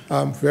there.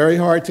 Very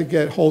hard to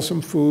get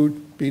wholesome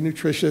food, be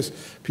nutritious.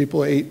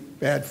 People ate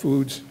bad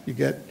foods. You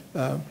get,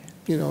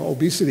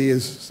 obesity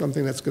is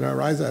something that's going to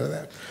arise out of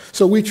that.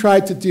 So we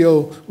tried to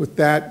deal with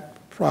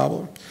that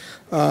problem.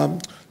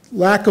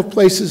 Lack of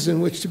places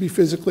in which to be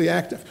physically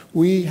active.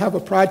 We have a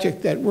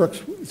project that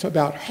works, it's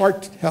about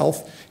heart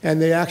health,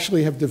 and they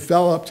actually have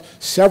developed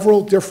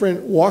several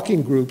different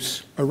walking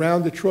groups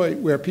around Detroit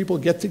where people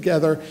get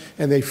together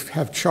and they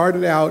have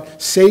charted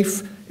out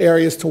safe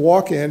areas to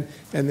walk in,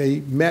 and they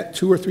met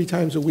 2 or 3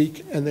 times a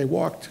week and they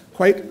walked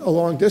quite a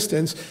long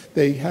distance.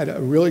 They had a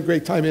really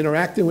great time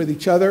interacting with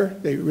each other.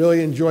 They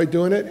really enjoyed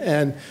doing it,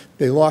 and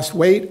they lost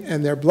weight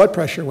and their blood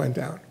pressure went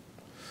down.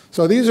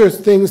 So these are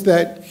things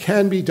that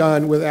can be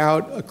done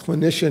without a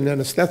clinician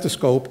and a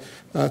stethoscope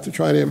to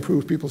try to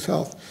improve people's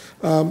health.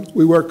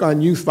 We work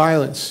on youth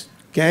violence,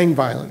 gang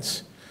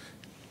violence.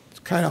 It's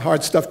kind of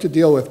hard stuff to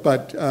deal with,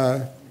 but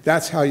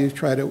that's how you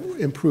try to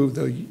improve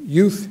the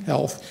youth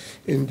health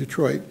in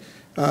Detroit.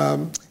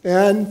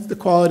 And the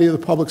quality of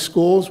the public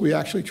schools, we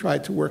actually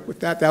tried to work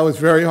with that. That was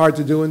very hard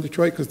to do in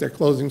Detroit because they're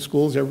closing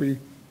schools every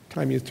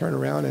time you turn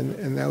around,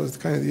 and that was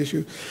kind of the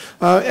issue.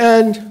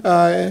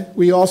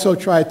 We also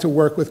tried to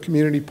work with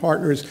community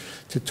partners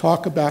to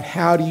talk about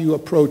how do you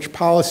approach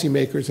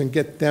policymakers and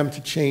get them to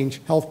change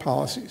health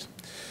policies,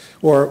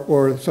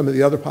 or some of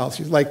the other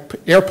policies, like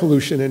air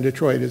pollution in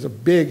Detroit is a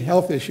big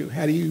health issue.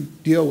 How do you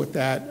deal with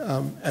that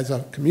as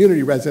a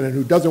community resident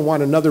who doesn't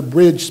want another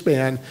bridge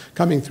span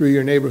coming through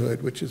your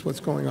neighborhood, which is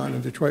what's going on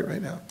in Detroit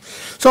right now.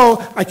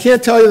 So I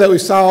can't tell you that we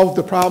solved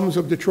the problems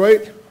of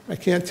Detroit. I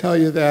can't tell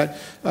you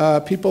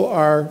that people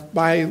are,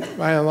 by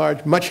and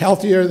large, much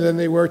healthier than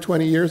they were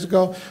 20 years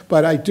ago,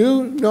 but I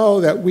do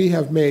know that we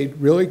have made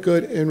really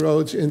good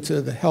inroads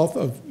into the health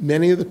of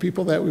many of the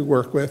people that we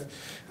work with,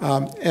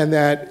 and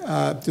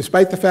that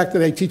despite the fact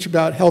that I teach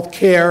about health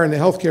care and the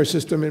healthcare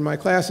system in my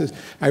classes,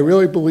 I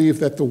really believe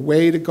that the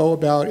way to go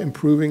about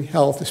improving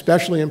health,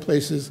 especially in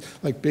places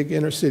like big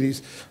inner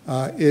cities,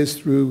 is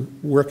through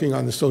working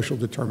on the social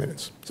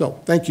determinants. So,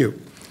 thank you.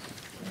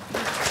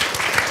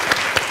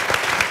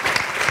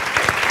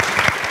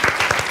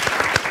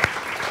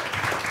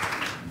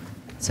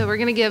 So we're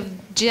going to give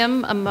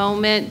Jim a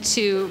moment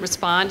to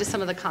respond to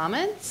some of the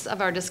comments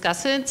of our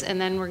discussants, and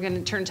then we're going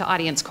to turn to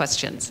audience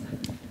questions.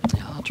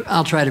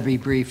 I'll try to be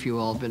brief. You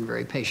all have been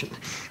very patient.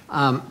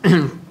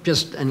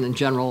 Just in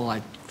general,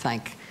 I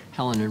thank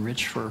Helen and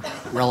Rich for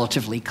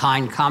relatively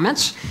kind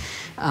comments.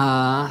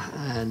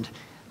 And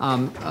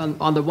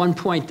on the one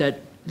point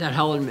that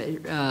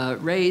Helen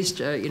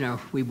raised,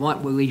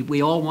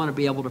 we all want to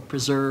be able to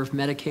preserve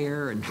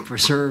Medicare and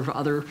preserve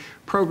other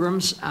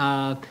programs.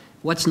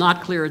 What's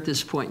not clear at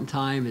this point in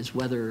time is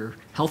whether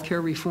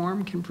healthcare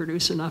reform can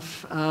produce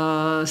enough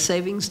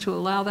savings to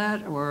allow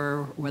that,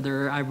 or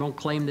whether I won't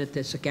claim that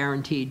it's a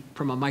guaranteed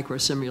from a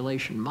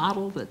microsimulation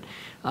model that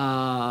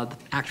the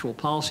actual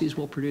policies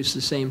will produce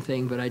the same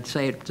thing, but I'd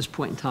say at this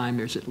point in time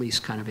there's at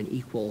least kind of an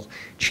equal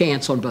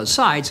chance on both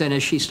sides. And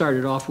as she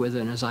started off with,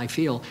 and as I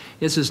feel,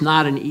 this is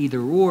not an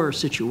either-or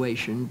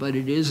situation, but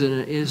it is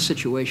a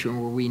situation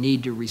where we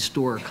need to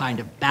restore a kind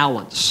of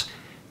balance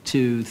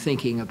to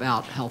thinking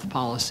about health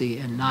policy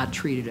and not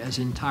treat it as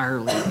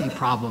entirely a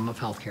problem of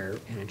healthcare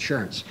and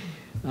insurance.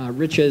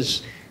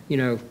 Rich's,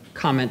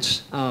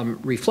 comments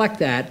reflect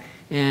that.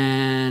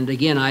 And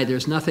again,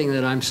 there's nothing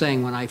that I'm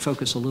saying when I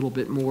focus a little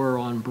bit more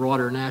on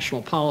broader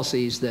national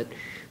policies that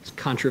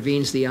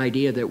contravenes the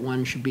idea that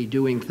one should be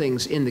doing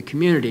things in the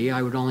community.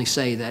 I would only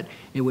say that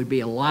it would be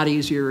a lot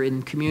easier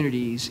in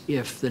communities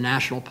if the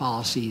national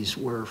policies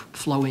were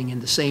flowing in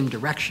the same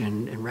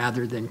direction, and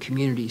rather than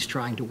communities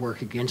trying to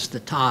work against the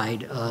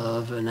tide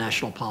of a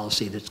national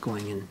policy that's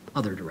going in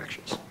other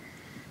directions.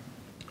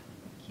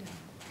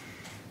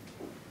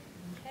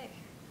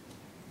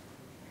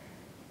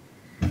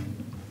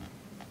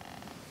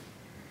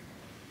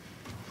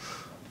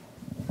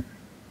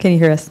 Can you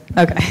hear us?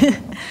 Okay.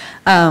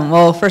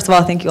 Well, first of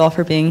all, thank you all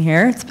for being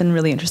here. It's been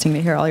really interesting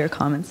to hear all your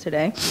comments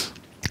today.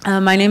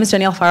 My name is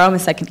Jenny Alfaro. I'm a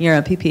second-year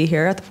MPP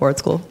here at the Ford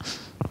School.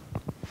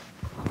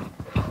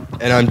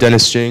 And I'm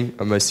Dennis Jing.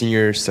 I'm a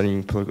senior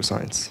studying political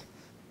science.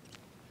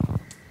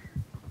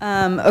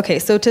 Okay,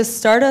 so to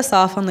start us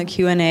off on the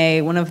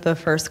Q&A, one of the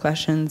first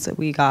questions that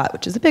we got,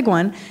 which is a big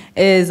one,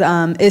 is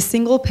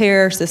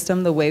single-payer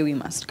system the way we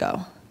must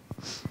go?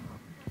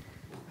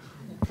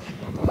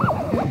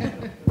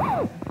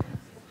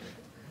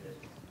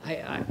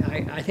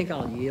 I think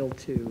I'll yield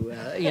to,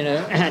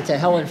 to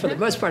Helen for the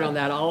most part on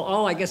that.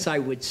 All I guess I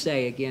would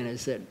say, again,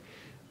 is that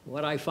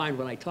what I find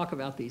when I talk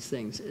about these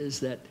things is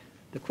that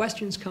the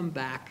questions come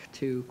back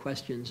to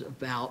questions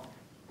about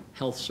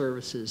health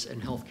services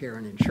and healthcare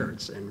and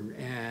insurance.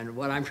 And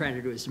what I'm trying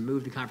to do is to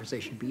move the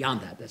conversation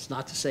beyond that. That's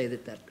not to say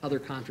that that other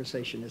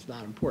conversation is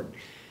not important.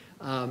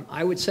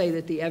 I would say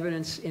that the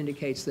evidence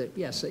indicates that,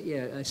 yes,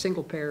 a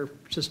single-payer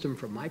system,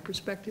 from my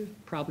perspective,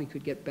 probably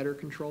could get better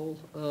control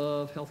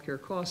of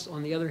healthcare costs.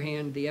 On the other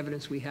hand, the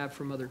evidence we have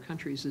from other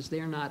countries is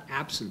they're not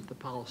absent the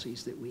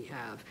policies that we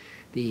have.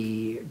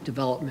 The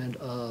development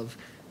of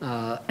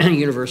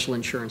universal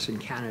insurance in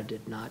Canada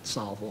did not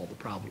solve all the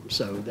problems.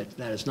 So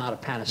that is not a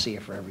panacea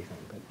for everything.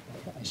 But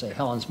I say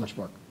Helen's much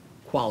more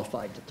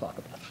qualified to talk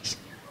about this.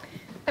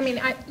 I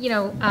mean,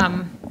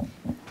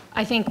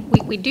 I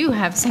think we do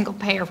have single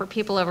payer for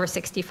people over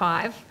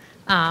 65,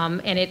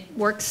 and it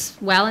works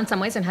well in some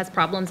ways and has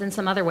problems in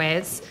some other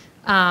ways.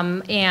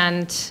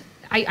 And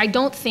I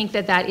don't think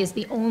that that is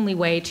the only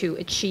way to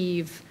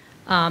achieve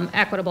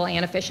equitable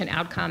and efficient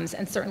outcomes.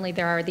 And certainly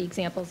there are the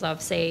examples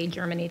of, say,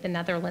 Germany, the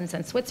Netherlands,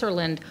 and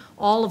Switzerland,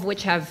 all of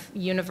which have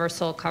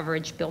universal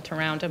coverage built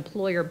around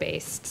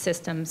employer-based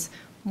systems,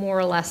 more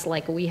or less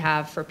like we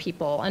have for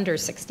people under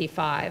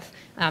 65.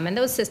 And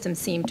those systems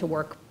seem to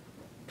work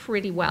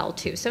pretty well,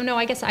 too. So no,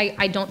 I guess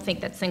I don't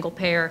think that single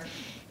payer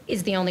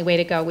is the only way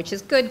to go, which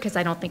is good, because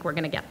I don't think we're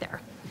going to get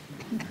there.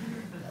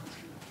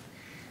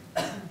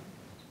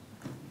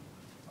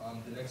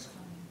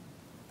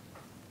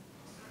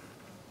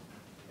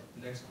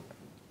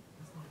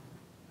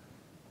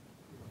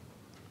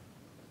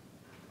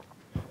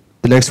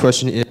 The next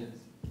question is,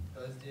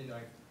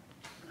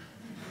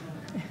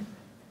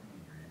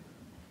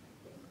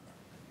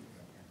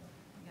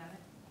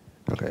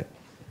 okay.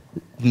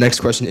 The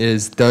next question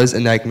is, does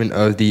enactment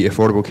of the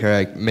Affordable Care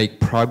Act make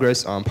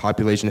progress on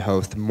population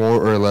health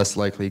more or less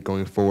likely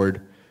going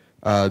forward?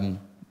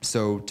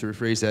 So to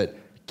rephrase that,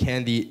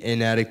 can the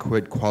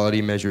inadequate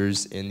quality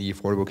measures in the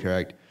Affordable Care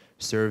Act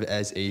serve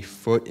as a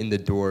foot in the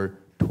door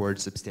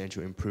towards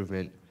substantial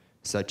improvement,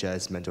 such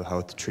as mental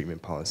health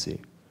treatment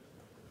policy?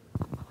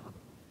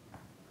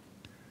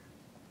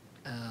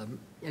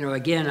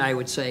 Again, I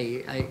would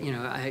say,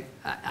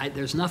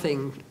 there's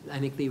nothing, I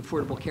think the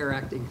Affordable Care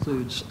Act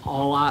includes a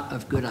lot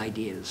of good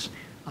ideas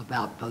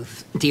about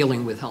both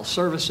dealing with health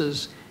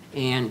services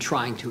and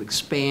trying to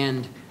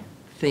expand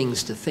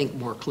things to think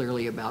more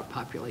clearly about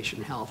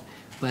population health.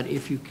 But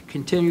if you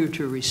continue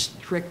to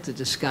restrict the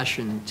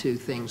discussion to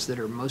things that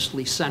are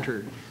mostly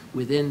centered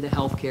within the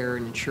healthcare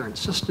and insurance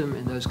system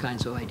and those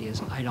kinds of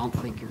ideas, I don't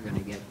think you're going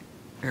to get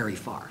very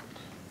far.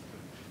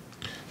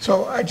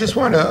 So I just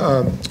want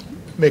to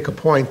make a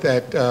point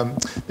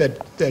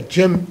that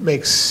Jim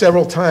makes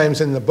several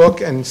times in the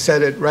book and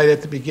said it right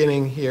at the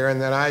beginning here,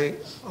 and that I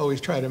always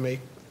try to make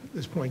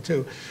this point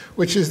too,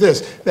 which is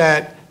this,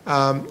 that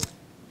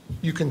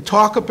you can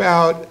talk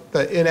about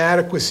the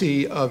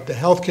inadequacy of the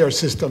healthcare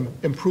system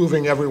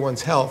improving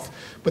everyone's health,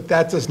 but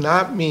that does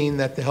not mean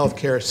that the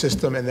healthcare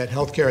system and that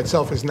healthcare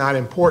itself is not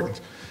important.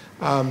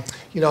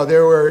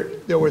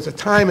 There was a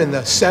time in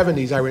the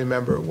 70s, I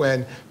remember,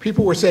 when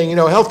people were saying,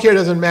 healthcare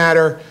doesn't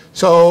matter,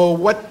 so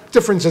what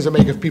difference does it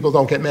make if people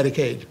don't get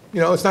Medicaid?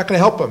 It's not going to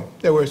help them.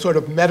 They were sort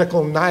of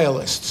medical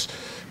nihilists.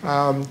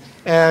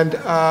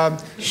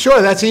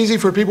 Sure, that's easy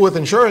for people with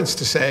insurance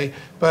to say,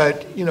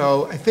 but,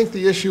 I think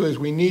the issue is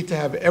we need to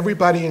have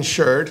everybody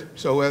insured.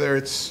 So whether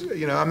it's,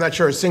 I'm not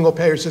sure a single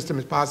payer system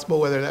is possible,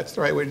 whether that's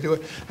the right way to do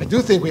it. I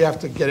do think we have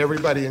to get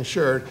everybody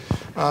insured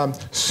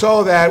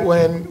so that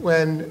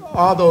when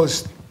all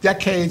those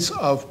decades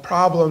of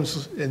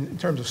problems in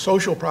terms of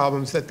social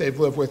problems that they've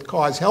lived with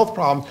cause health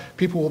problems,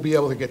 people will be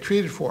able to get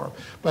treated for them.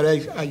 But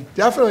I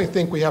definitely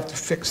think we have to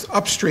fix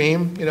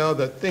upstream,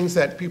 the things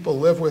that people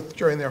live with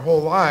during their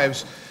whole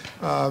lives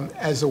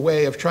as a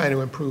way of trying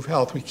to improve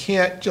health. We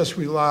can't just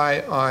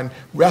rely on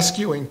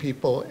rescuing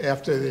people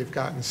after they've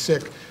gotten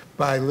sick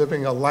by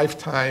living a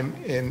lifetime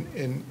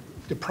in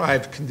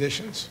deprived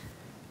conditions.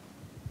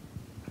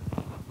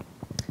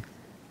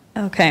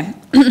 Okay.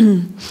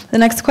 The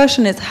next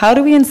question is, how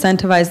do we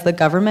incentivize the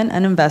government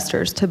and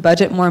investors to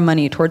budget more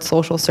money towards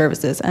social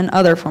services and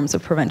other forms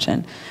of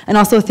prevention? And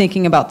also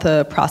thinking about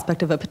the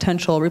prospect of a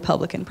potential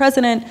Republican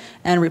president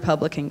and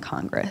Republican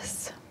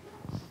Congress.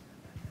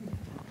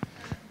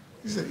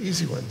 These are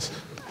easy ones.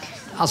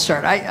 I'll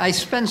start. I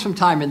spend some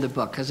time in the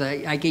book because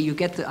I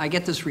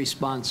get this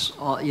response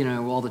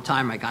all the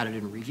time. I got it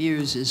in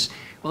reviews. Is,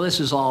 well,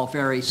 this is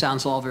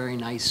sounds all very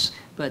nice,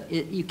 but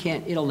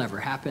it'll never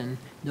happen.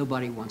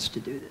 Nobody wants to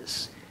do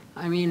this.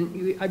 I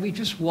mean, we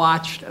just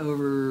watched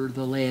over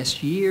the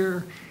last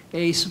year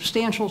a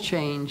substantial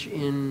change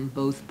in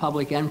both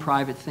public and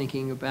private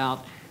thinking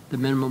about the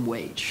minimum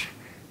wage.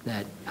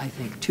 that I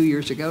think 2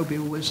 years ago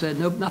people would have said,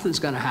 nope, nothing's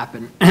going to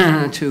happen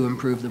to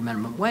improve the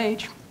minimum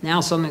wage. Now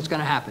something's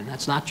going to happen.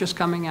 That's not just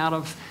coming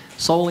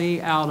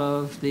solely out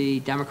of the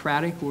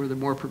Democratic or the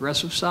more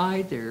progressive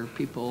side. There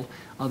are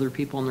other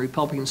people on the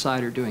Republican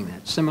side are doing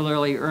that.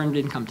 Similarly, earned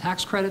income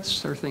tax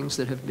credits are things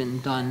that have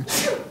been done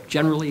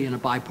generally in a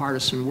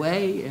bipartisan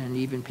way, and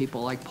even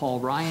people like Paul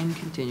Ryan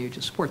continue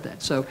to support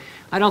that. So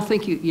I don't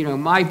think,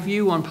 my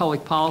view on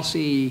public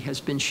policy has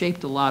been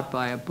shaped a lot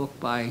by a book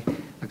by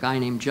a guy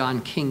named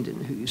John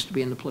Kingdon, who used to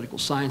be in the political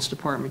science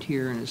department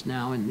here and is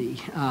now in the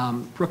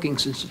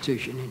Brookings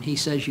Institution. And he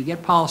says you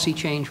get policy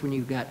change when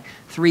you've got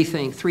three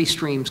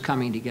streams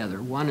coming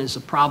together. One is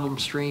a problem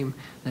stream,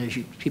 that is,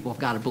 people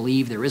have got to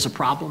believe there is a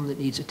problem that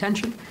needs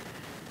attention.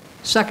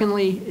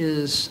 Secondly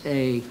is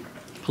a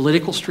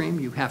political stream.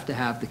 You have to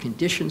have the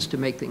conditions to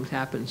make things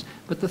happen.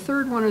 But the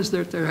third one is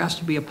that there has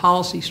to be a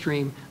policy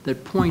stream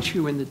that points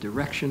you in the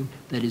direction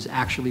that is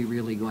actually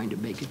really going to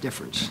make a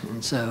difference.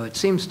 And so it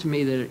seems to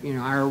me that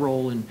our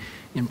role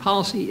in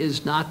policy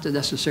is not to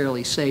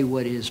necessarily say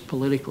what is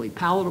politically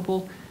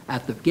palatable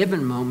at the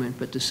given moment,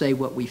 but to say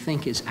what we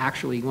think is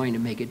actually going to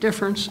make a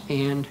difference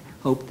and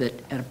hope that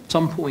at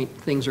some point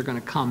things are going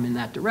to come in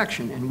that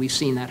direction. And we've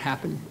seen that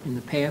happen in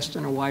the past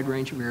in a wide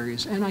range of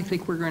areas, and I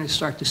think we're going to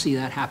start to see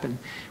that happen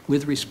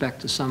with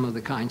respect to some of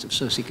the kinds of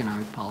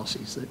socioeconomic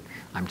policies that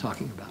I'm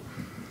talking about.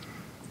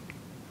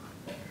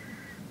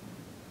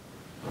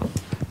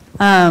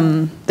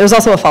 There's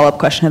also a follow-up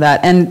question to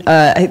that, and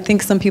I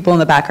think some people in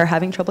the back are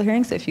having trouble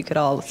hearing, so if you could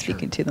all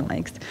speak into the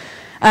mics.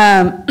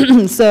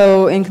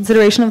 So in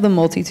consideration of the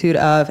multitude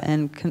of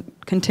and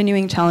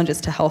continuing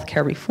challenges to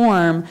healthcare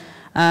reform,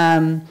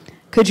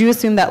 could you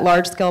assume that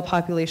large-scale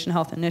population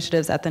health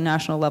initiatives at the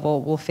national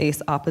level will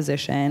face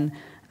opposition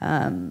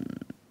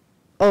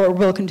or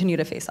will continue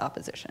to face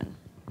opposition?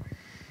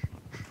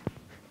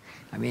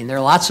 I mean, there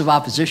are lots of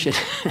opposition.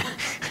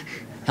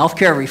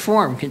 Healthcare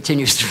reform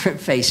continues to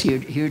face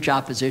huge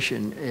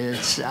opposition.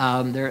 It's,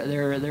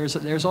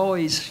 there's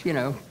always,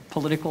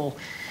 political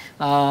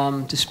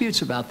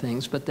disputes about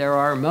things, but there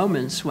are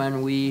moments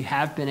when we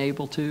have been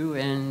able to,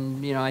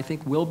 and I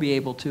think will be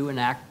able to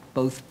enact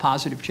both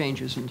positive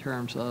changes in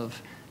terms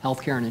of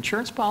healthcare and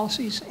insurance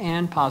policies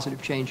and positive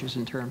changes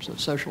in terms of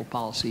social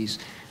policies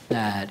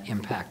that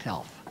impact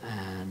health.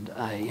 And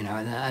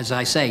as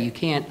I say, you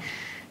can't,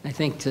 I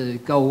think, to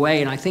go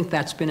away, and I think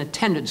that's been a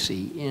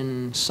tendency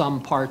in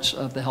some parts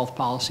of the health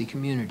policy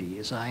community.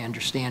 As I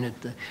understand it,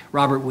 the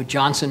Robert Wood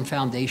Johnson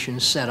Foundation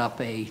set up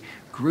a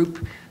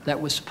group that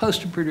was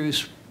supposed to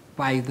produce,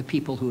 by the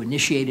people who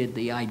initiated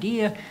the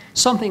idea,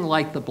 something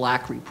like the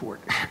Black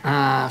Report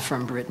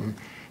from Britain.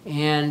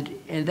 And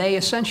they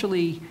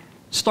essentially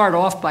start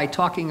off by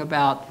talking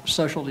about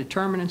social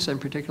determinants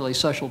and particularly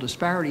social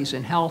disparities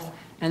in health,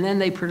 and then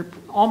they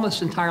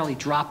almost entirely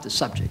drop the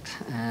subject.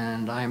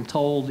 And I'm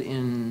told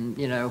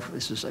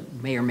this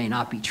may or may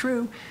not be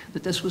true,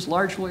 that this was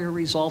largely a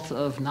result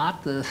of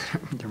not the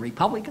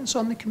Republicans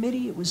on the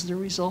committee, it was the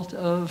result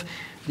of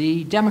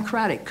the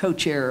Democratic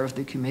co-chair of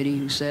the committee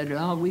who said,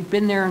 oh, we've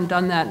been there and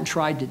done that and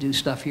tried to do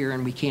stuff here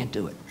and we can't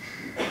do it.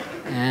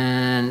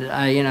 And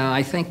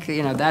I think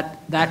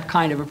that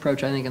kind of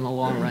approach, I think in the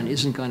long run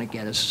isn't going to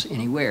get us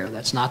anywhere.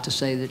 That's not to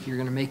say that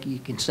you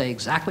can say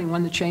exactly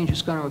when the change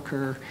is going to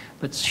occur,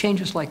 but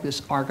changes like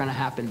this are going to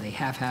happen. They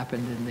have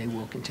happened, and they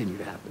will continue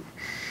to happen.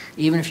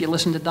 Even if you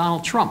listen to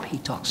Donald Trump, he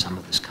talks some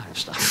of this kind of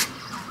stuff.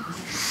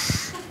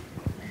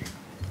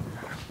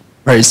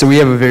 All right, so we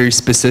have a very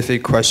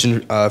specific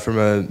question from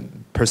a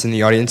person in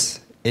the audience.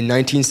 In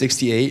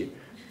 1968,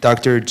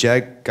 Dr.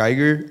 Jack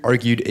Geiger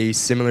argued a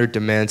similar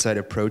demand-side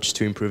approach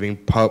to improving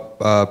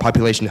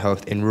population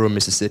health in rural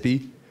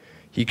Mississippi.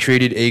 He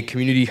created a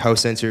community health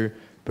center,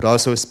 but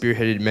also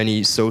spearheaded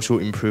many social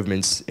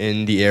improvements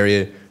in the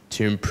area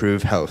to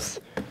improve health.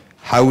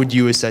 How would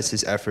you assess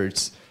his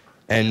efforts,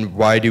 and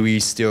why are we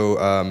still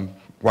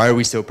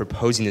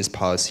proposing this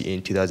policy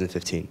in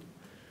 2015?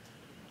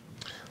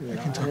 I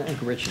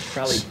think Rich is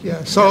probably...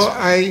 Yeah, so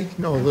I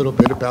know a little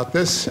bit about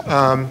this.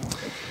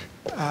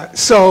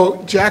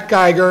 So Jack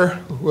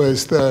Geiger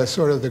was the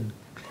sort of the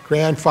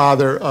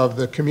grandfather of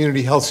the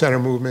community health center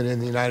movement in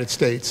the United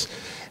States.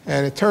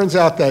 And it turns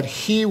out that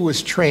he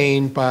was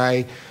trained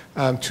by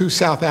two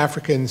South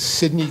Africans,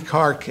 Sidney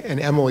Clark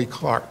and Emily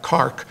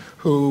Clark,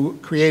 who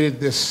created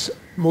this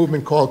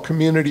movement called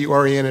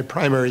community-oriented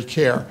primary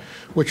care,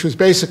 which was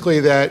basically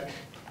that,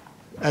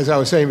 as I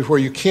was saying before,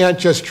 you can't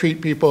just treat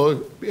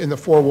people in the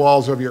four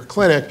walls of your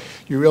clinic.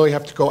 You really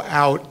have to go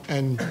out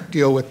and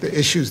deal with the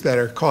issues that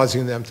are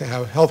causing them to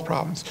have health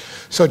problems.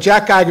 So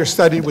Jack Geiger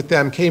studied with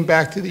them, came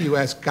back to the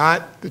US,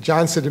 got the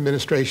Johnson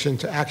administration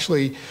to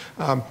actually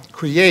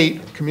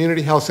create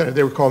community health centers.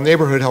 They were called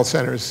neighborhood health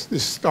centers.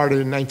 This started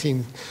in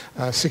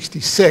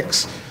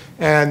 1966.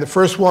 And the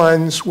first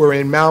ones were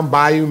in Mound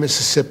Bayou,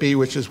 Mississippi,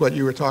 which is what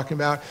you were talking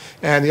about.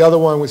 And the other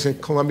one was in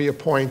Columbia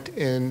Point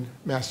in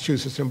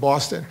Massachusetts, in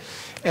Boston.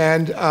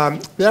 And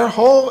their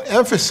whole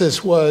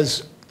emphasis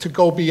was to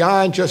go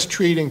beyond just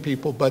treating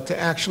people, but to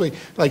actually,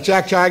 like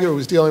Jack Geiger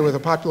was dealing with a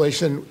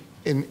population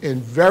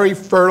in very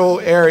fertile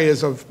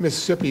areas of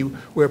Mississippi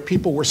where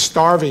people were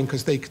starving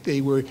because they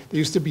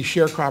used to be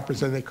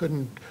sharecroppers and they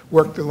couldn't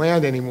work the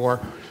land anymore.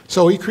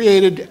 So he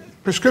created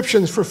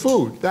prescriptions for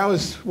food. That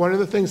was one of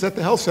the things that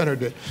the health center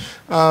did.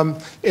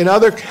 In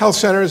other health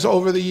centers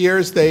over the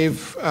years,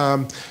 they've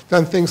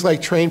done things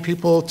like train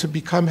people to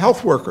become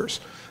health workers.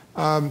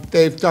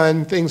 They've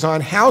done things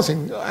on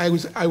housing.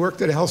 I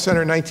worked at a health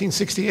center in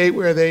 1968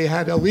 where they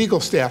had a legal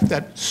staff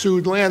that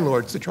sued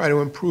landlords to try to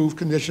improve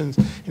conditions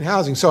in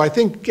housing. So I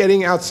think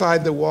getting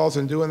outside the walls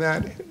and doing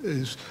that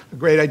is a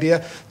great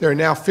idea. There are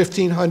now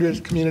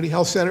 1,500 community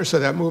health centers, so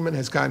that movement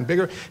has gotten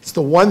bigger. It's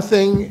the one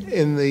thing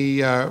in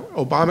the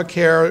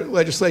Obamacare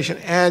legislation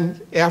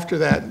and after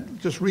that,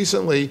 just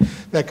recently,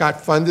 that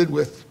got funded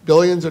with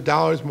billions of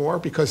dollars more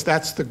because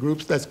that's the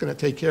groups that's going to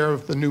take care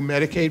of the new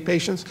Medicaid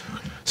patients.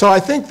 So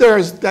I think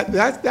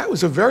that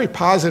was a very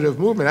positive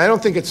movement. I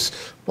don't think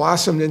it's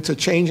blossomed into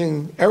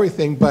changing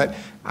everything, but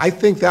I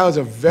think that was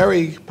a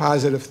very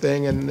positive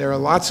thing, and there are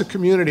lots of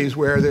communities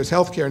where there's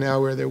health care now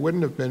where there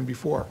wouldn't have been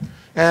before,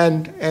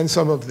 and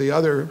some of the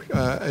other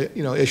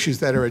issues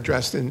that are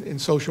addressed in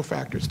social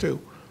factors too.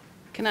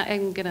 I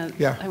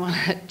want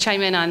to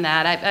chime in on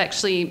that. I've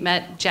actually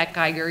met Jack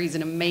Geiger. He's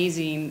an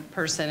amazing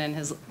person, and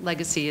his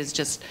legacy is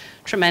just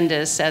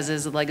tremendous, as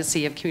is the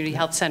legacy of community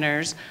health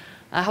centers.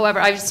 However,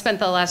 I've spent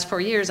the last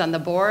 4 years on the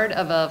board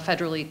of a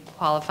federally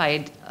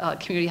qualified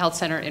community health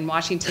center in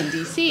Washington,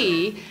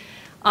 D.C.,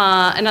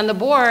 and on the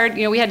board,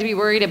 we had to be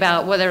worried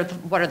about what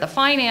are the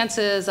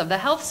finances of the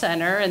health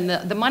center, and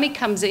the money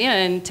comes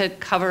in to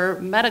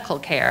cover medical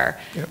care.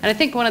 Yep. And I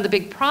think one of the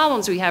big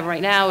problems we have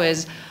right now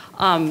is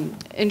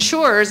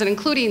insurers, and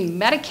including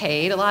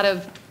Medicaid, a lot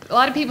of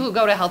people who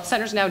go to health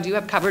centers now do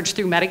have coverage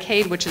through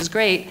Medicaid, which is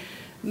great.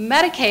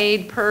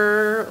 Medicaid,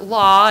 per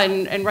law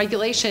and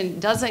regulation,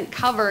 doesn't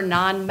cover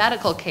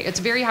non-medical care. It's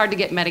very hard to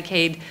get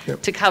Medicaid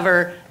to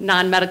cover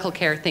non-medical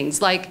care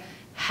things like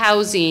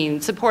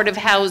housing, supportive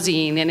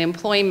housing, and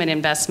employment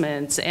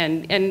investments,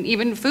 and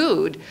even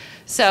food.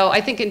 So I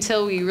think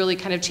until we really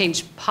kind of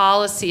change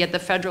policy at the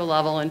federal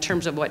level in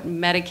terms of what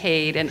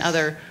Medicaid and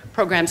other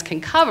programs can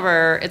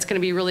cover, it's going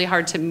to be really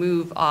hard to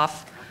move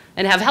off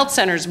and have health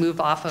centers move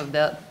off of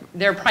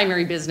their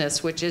primary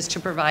business, which is to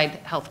provide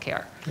health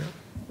care. Yeah,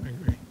 I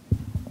agree.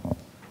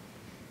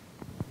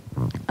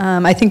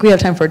 I think we have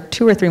time for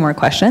 2 or 3 more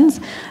questions.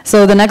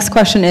 So the next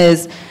question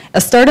is, a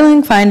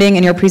startling finding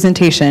in your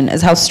presentation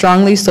is how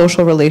strongly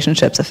social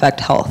relationships affect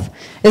health.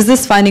 Is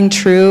this finding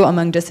true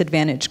among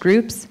disadvantaged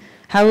groups?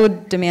 How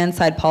would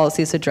demand-side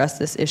policies address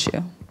this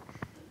issue?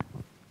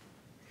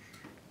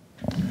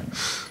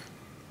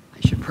 I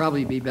should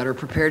probably be better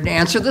prepared to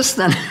answer this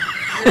than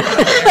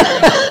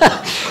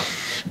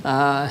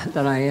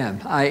I am.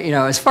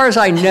 As far as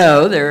I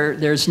know,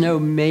 there's no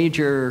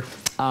major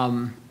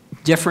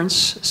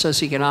difference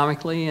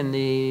socioeconomically in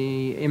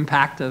the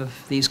impact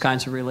of these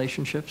kinds of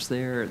relationships.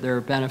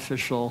 They're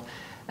beneficial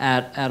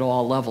at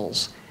all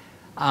levels.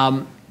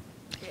 It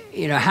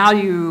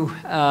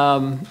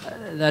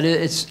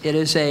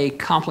is a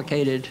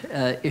complicated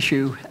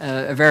issue,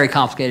 a very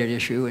complicated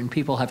issue, and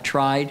people have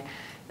tried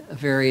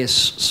various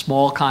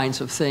small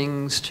kinds of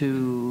things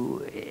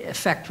to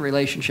affect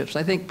relationships.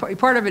 I think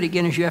part of it,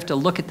 again, is you have to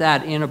look at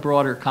that in a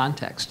broader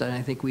context, and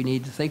I think we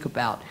need to think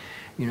about,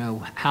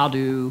 how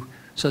do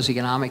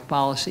socioeconomic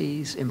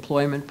policies,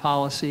 employment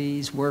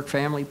policies,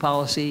 work-family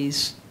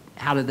policies,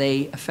 how do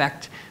they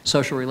affect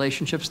social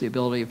relationships, the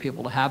ability of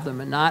people to have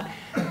them and not?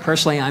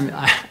 Personally,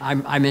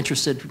 I'm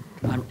interested.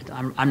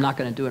 I'm not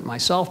going to do it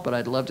myself, but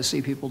I'd love to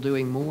see people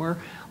doing more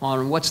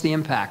on what's the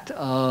impact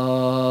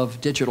of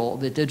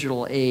the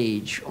digital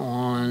age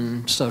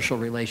on social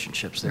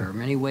relationships. There are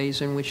many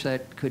ways in which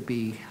that could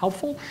be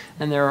helpful,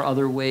 and there are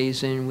other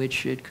ways in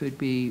which it could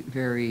be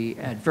very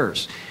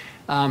adverse.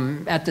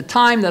 At the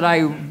time that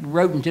I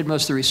wrote and did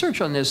most of the research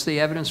on this, the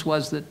evidence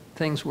was that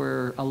things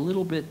were a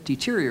little bit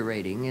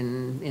deteriorating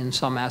in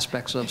some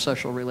aspects of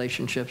social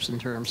relationships in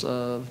terms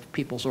of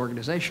people's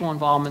organizational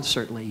involvement.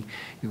 Certainly,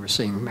 you were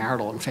seeing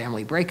marital and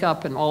family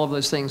breakup and all of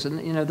those things.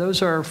 And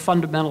those are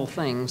fundamental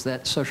things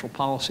that social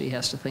policy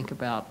has to think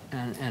about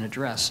and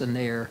address. And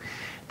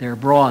they're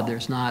broad.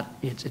 It's not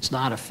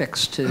a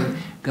fix to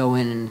go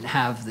in and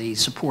have the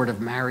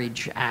Supportive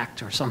Marriage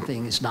Act or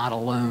something is not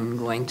alone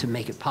going to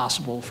make it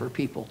possible for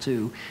people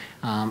to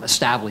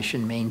establish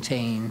and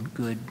maintain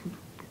good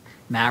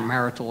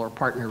marital or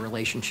partner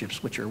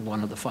relationships, which are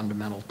one of the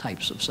fundamental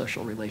types of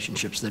social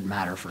relationships that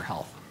matter for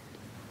health.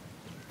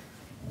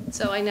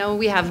 So I know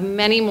we have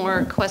many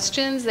more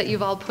questions that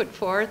you've all put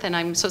forth, and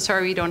I'm so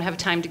sorry we don't have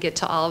time to get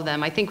to all of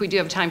them. I think we do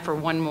have time for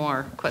one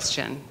more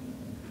question.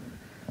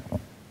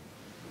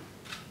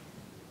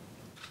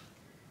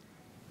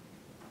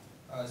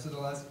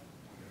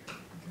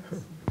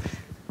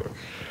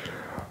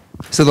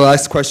 So the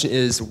last question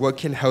is, what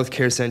can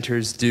healthcare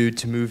centers do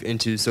to move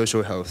into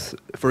social health?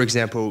 For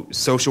example,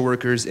 social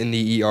workers in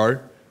the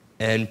ER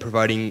and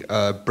providing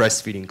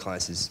breastfeeding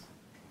classes.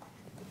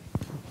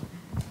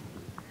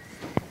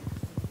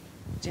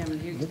 Jim,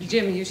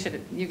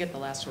 you get the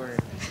last word.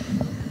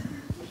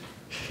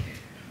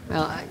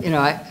 Well,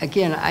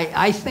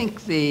 I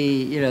think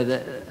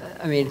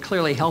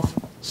clearly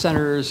health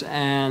centers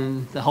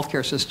and the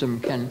healthcare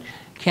system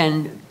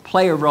can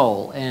play a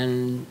role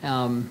in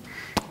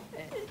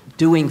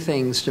doing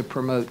things to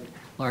promote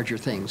larger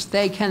things.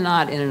 They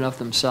cannot, in and of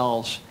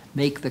themselves,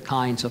 make the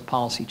kinds of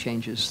policy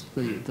changes,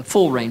 the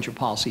full range of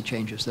policy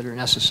changes that are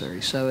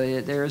necessary.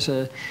 So there's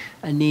a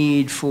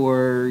need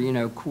for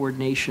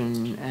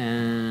coordination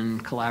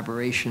and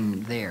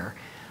collaboration there.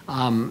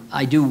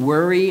 I do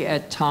worry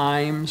at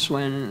times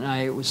when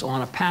I was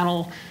on a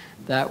panel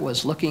that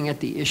was looking at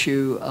the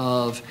issue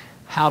of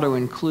how to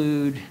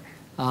include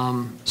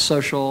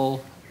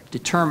social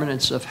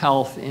determinants of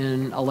health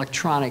in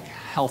electronic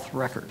health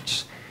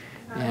records.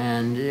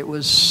 And it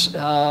was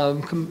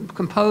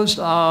composed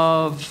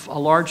of a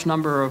large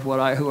number of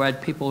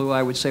people who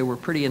I would say were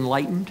pretty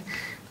enlightened,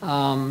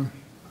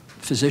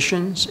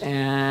 physicians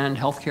and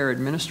healthcare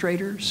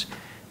administrators.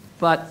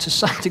 But to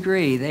some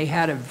degree, they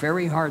had a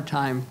very hard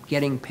time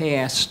getting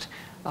past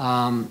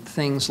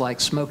things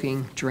like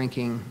smoking,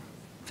 drinking,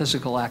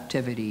 physical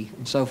activity,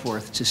 and so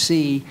forth, to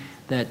see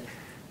that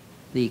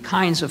the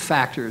kinds of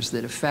factors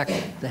that affect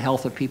the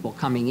health of people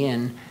coming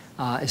in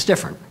is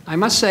different. I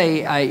must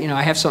say,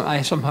 I have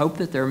some hope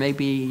that there may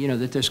be,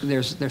 that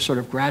there's sort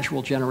of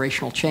gradual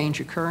generational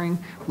change occurring.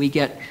 We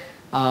get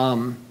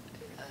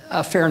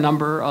a fair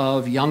number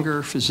of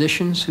younger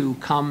physicians who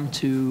come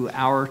to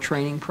our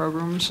training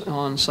programs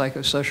on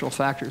psychosocial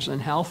factors in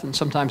health, and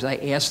sometimes I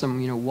ask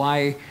them,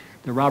 why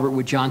the Robert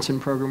Wood Johnson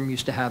program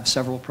used to have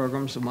several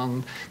programs,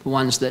 among the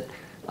ones that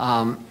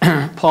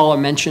Paula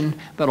mentioned,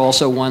 but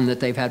also one that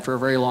they've had for a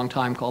very long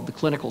time called the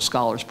Clinical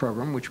Scholars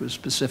Program, which was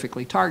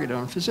specifically targeted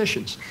on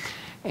physicians.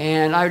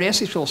 And I would ask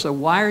these people, so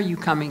why are you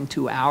coming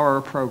to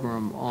our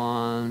program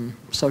on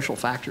social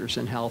factors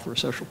in health or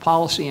social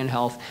policy in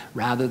health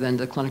rather than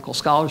the Clinical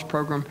Scholars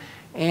Program?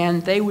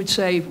 And they would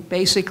say,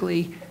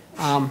 basically,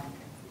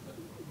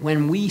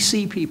 when we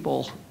see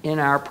people in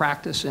our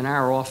practice, in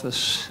our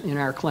office, in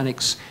our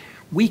clinics,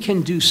 we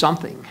can do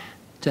something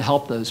to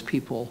help those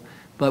people,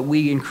 but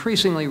we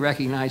increasingly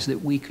recognize that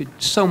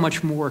so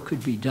much more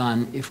could be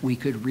done if we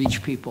could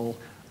reach people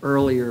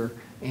earlier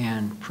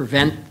and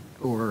prevent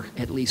or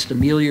at least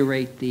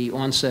ameliorate the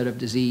onset of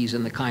disease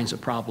and the kinds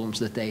of problems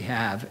that they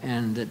have,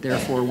 and that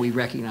therefore we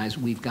recognize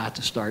we've got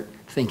to start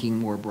thinking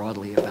more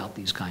broadly about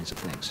these kinds of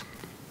things.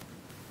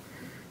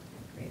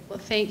 Great. Well,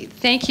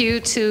 thank you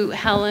to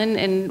Helen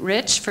and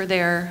Rich for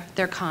their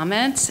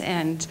comments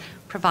and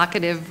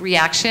provocative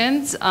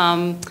reactions.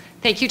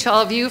 Thank you to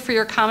all of you for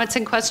your comments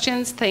and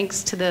questions.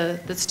 Thanks to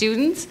the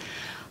students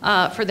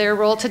for their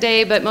role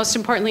today, but most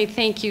importantly,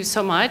 thank you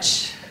so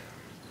much,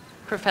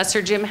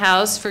 Professor Jim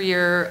House, for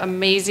your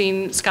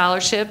amazing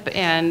scholarship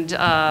and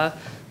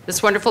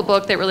this wonderful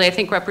book that really, I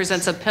think,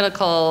 represents a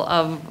pinnacle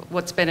of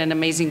what's been an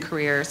amazing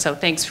career. So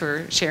thanks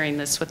for sharing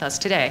this with us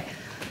today.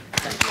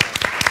 Thank you.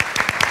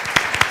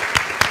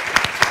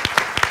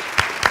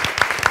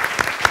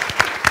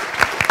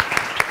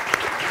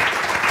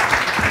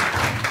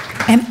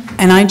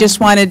 And I just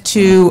wanted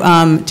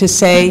to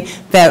say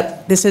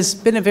that this has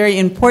been a very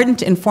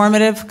important,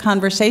 informative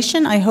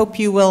conversation. I hope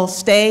you will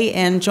stay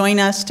and join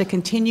us to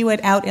continue it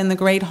out in the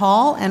Great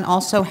Hall and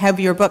also have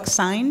your book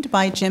signed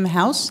by Jim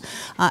House.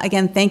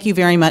 Again, thank you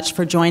very much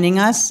for joining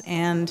us.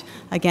 And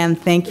again,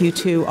 thank you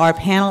to our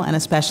panel and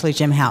especially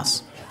Jim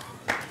House.